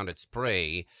coiled around its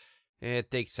prey,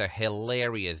 it takes a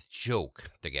hilarious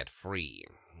joke to get free.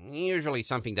 Usually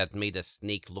something that made the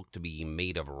snake look to be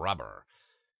made of rubber.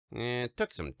 It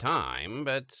took some time,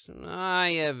 but I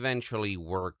eventually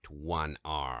worked one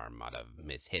arm out of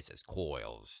Miss Hiss's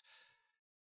coils.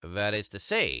 That is to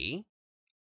say,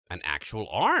 an actual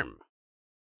arm.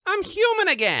 I'm human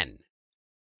again!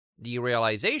 The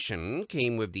realization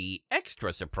came with the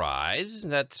extra surprise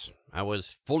that I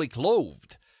was fully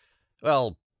clothed.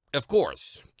 Well, of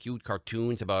course, cute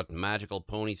cartoons about magical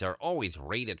ponies are always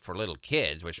rated for little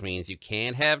kids, which means you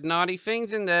can't have naughty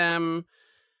things in them.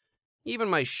 Even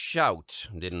my shout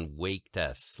didn't wake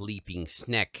the sleeping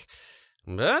snack,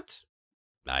 but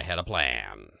I had a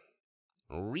plan.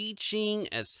 Reaching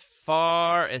as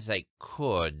far as I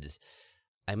could,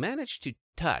 I managed to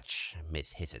touch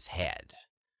Miss Hiss's head.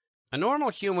 A normal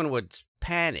human would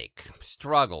panic,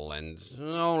 struggle, and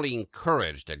only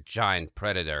encourage the giant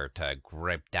predator to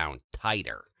grip down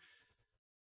tighter.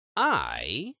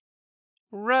 I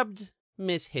rubbed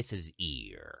Miss Hiss's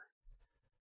ear.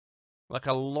 Like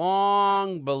a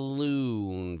long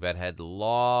balloon that had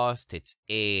lost its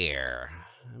air,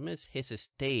 Miss Hiss's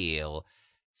tail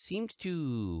seemed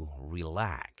to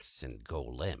relax and go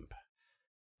limp.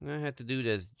 I had to do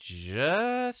this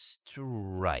just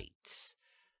right.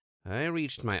 I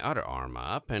reached my other arm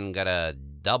up and got a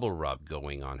double rub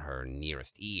going on her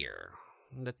nearest ear.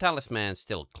 The talisman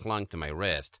still clung to my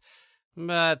wrist,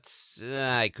 but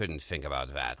I couldn't think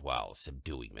about that while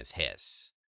subduing Miss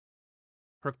Hiss.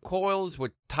 Her coils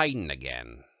would tighten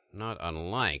again, not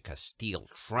unlike a steel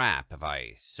trap if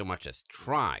I so much as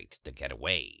tried to get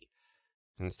away.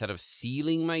 Instead of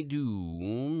sealing my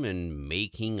doom and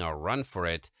making a run for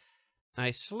it,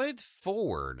 I slid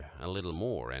forward a little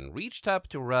more and reached up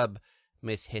to rub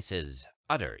Miss Hiss's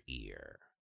other ear.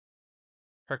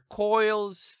 Her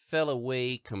coils fell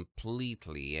away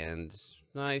completely, and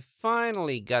I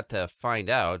finally got to find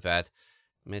out that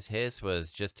Miss Hiss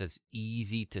was just as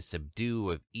easy to subdue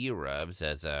with ear rubs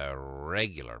as a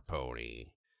regular pony.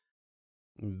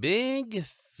 Big,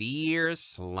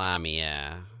 fierce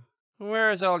Lamia,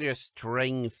 where's all your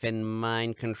strength and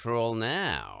mind control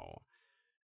now?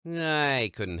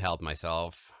 I couldn't help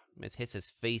myself. Miss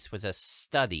Hiss's face was a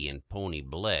study in pony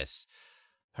bliss.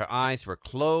 Her eyes were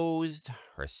closed,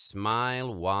 her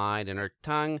smile wide, and her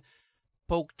tongue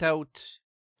poked out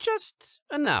just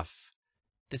enough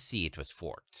to see it was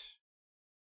forked.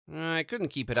 I couldn't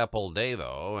keep it up all day,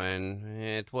 though, and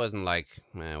it wasn't like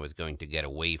I was going to get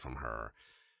away from her.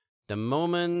 The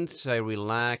moment I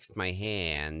relaxed my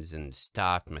hands and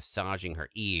stopped massaging her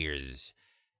ears,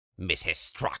 Miss Hiss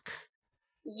struck.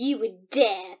 You would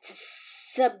dare to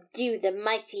subdue the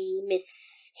mighty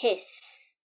Miss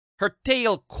Hiss. Her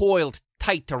tail coiled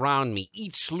tight around me,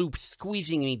 each loop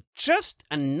squeezing me just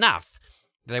enough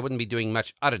that I wouldn't be doing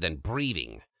much other than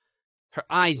breathing. Her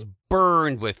eyes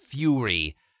burned with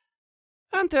fury,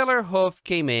 until her hoof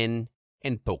came in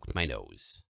and poked my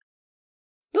nose.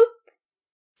 Boop!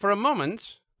 For a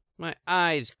moment, my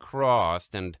eyes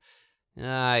crossed, and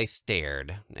I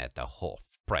stared at the hoof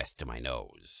pressed to my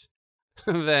nose.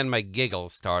 Then my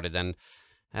giggles started, and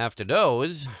after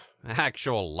those,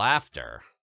 actual laughter.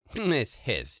 Miss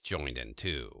Hiss joined in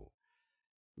too.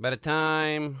 By the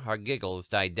time our giggles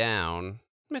died down,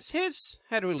 Miss Hiss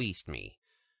had released me.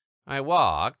 I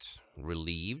walked,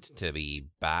 relieved to be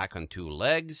back on two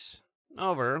legs,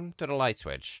 over to the light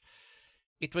switch.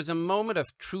 It was a moment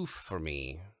of truth for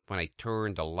me when I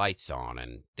turned the lights on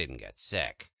and didn't get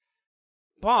sick.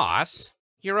 Boss,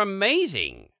 you're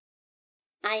amazing!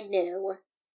 I know.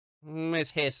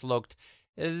 Miss Hiss looked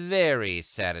very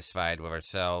satisfied with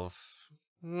herself.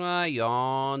 I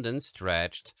yawned and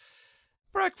stretched.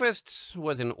 Breakfast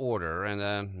was in order, and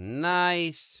a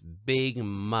nice big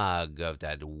mug of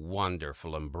that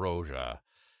wonderful ambrosia.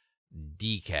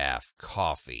 Decaf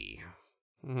coffee.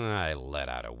 I let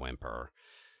out a whimper.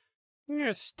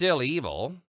 You're still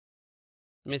evil.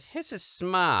 Miss Hiss's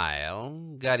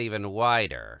smile got even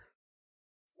wider.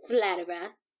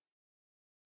 Flatterer.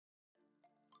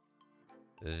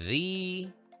 The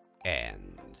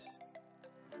end.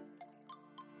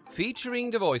 Featuring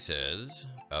the voices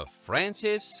of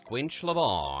Francis Quinch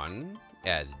Levaughn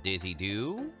as Dizzy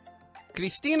Doo,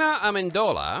 Cristina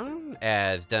Amendola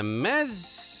as the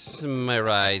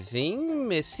mesmerizing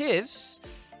Miss Hiss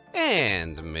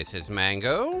and Mrs.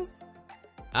 Mango,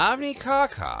 Avni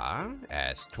Kaka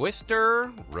as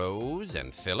Twister, Rose,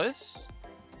 and Phyllis,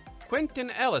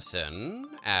 Quentin Ellison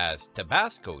as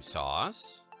Tabasco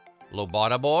Sauce,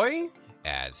 Lobata Boy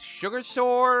as Sugar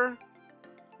Sore,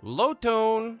 Low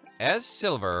Tone as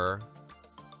Silver,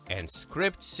 and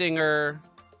Script Singer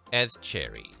as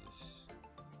Cherry.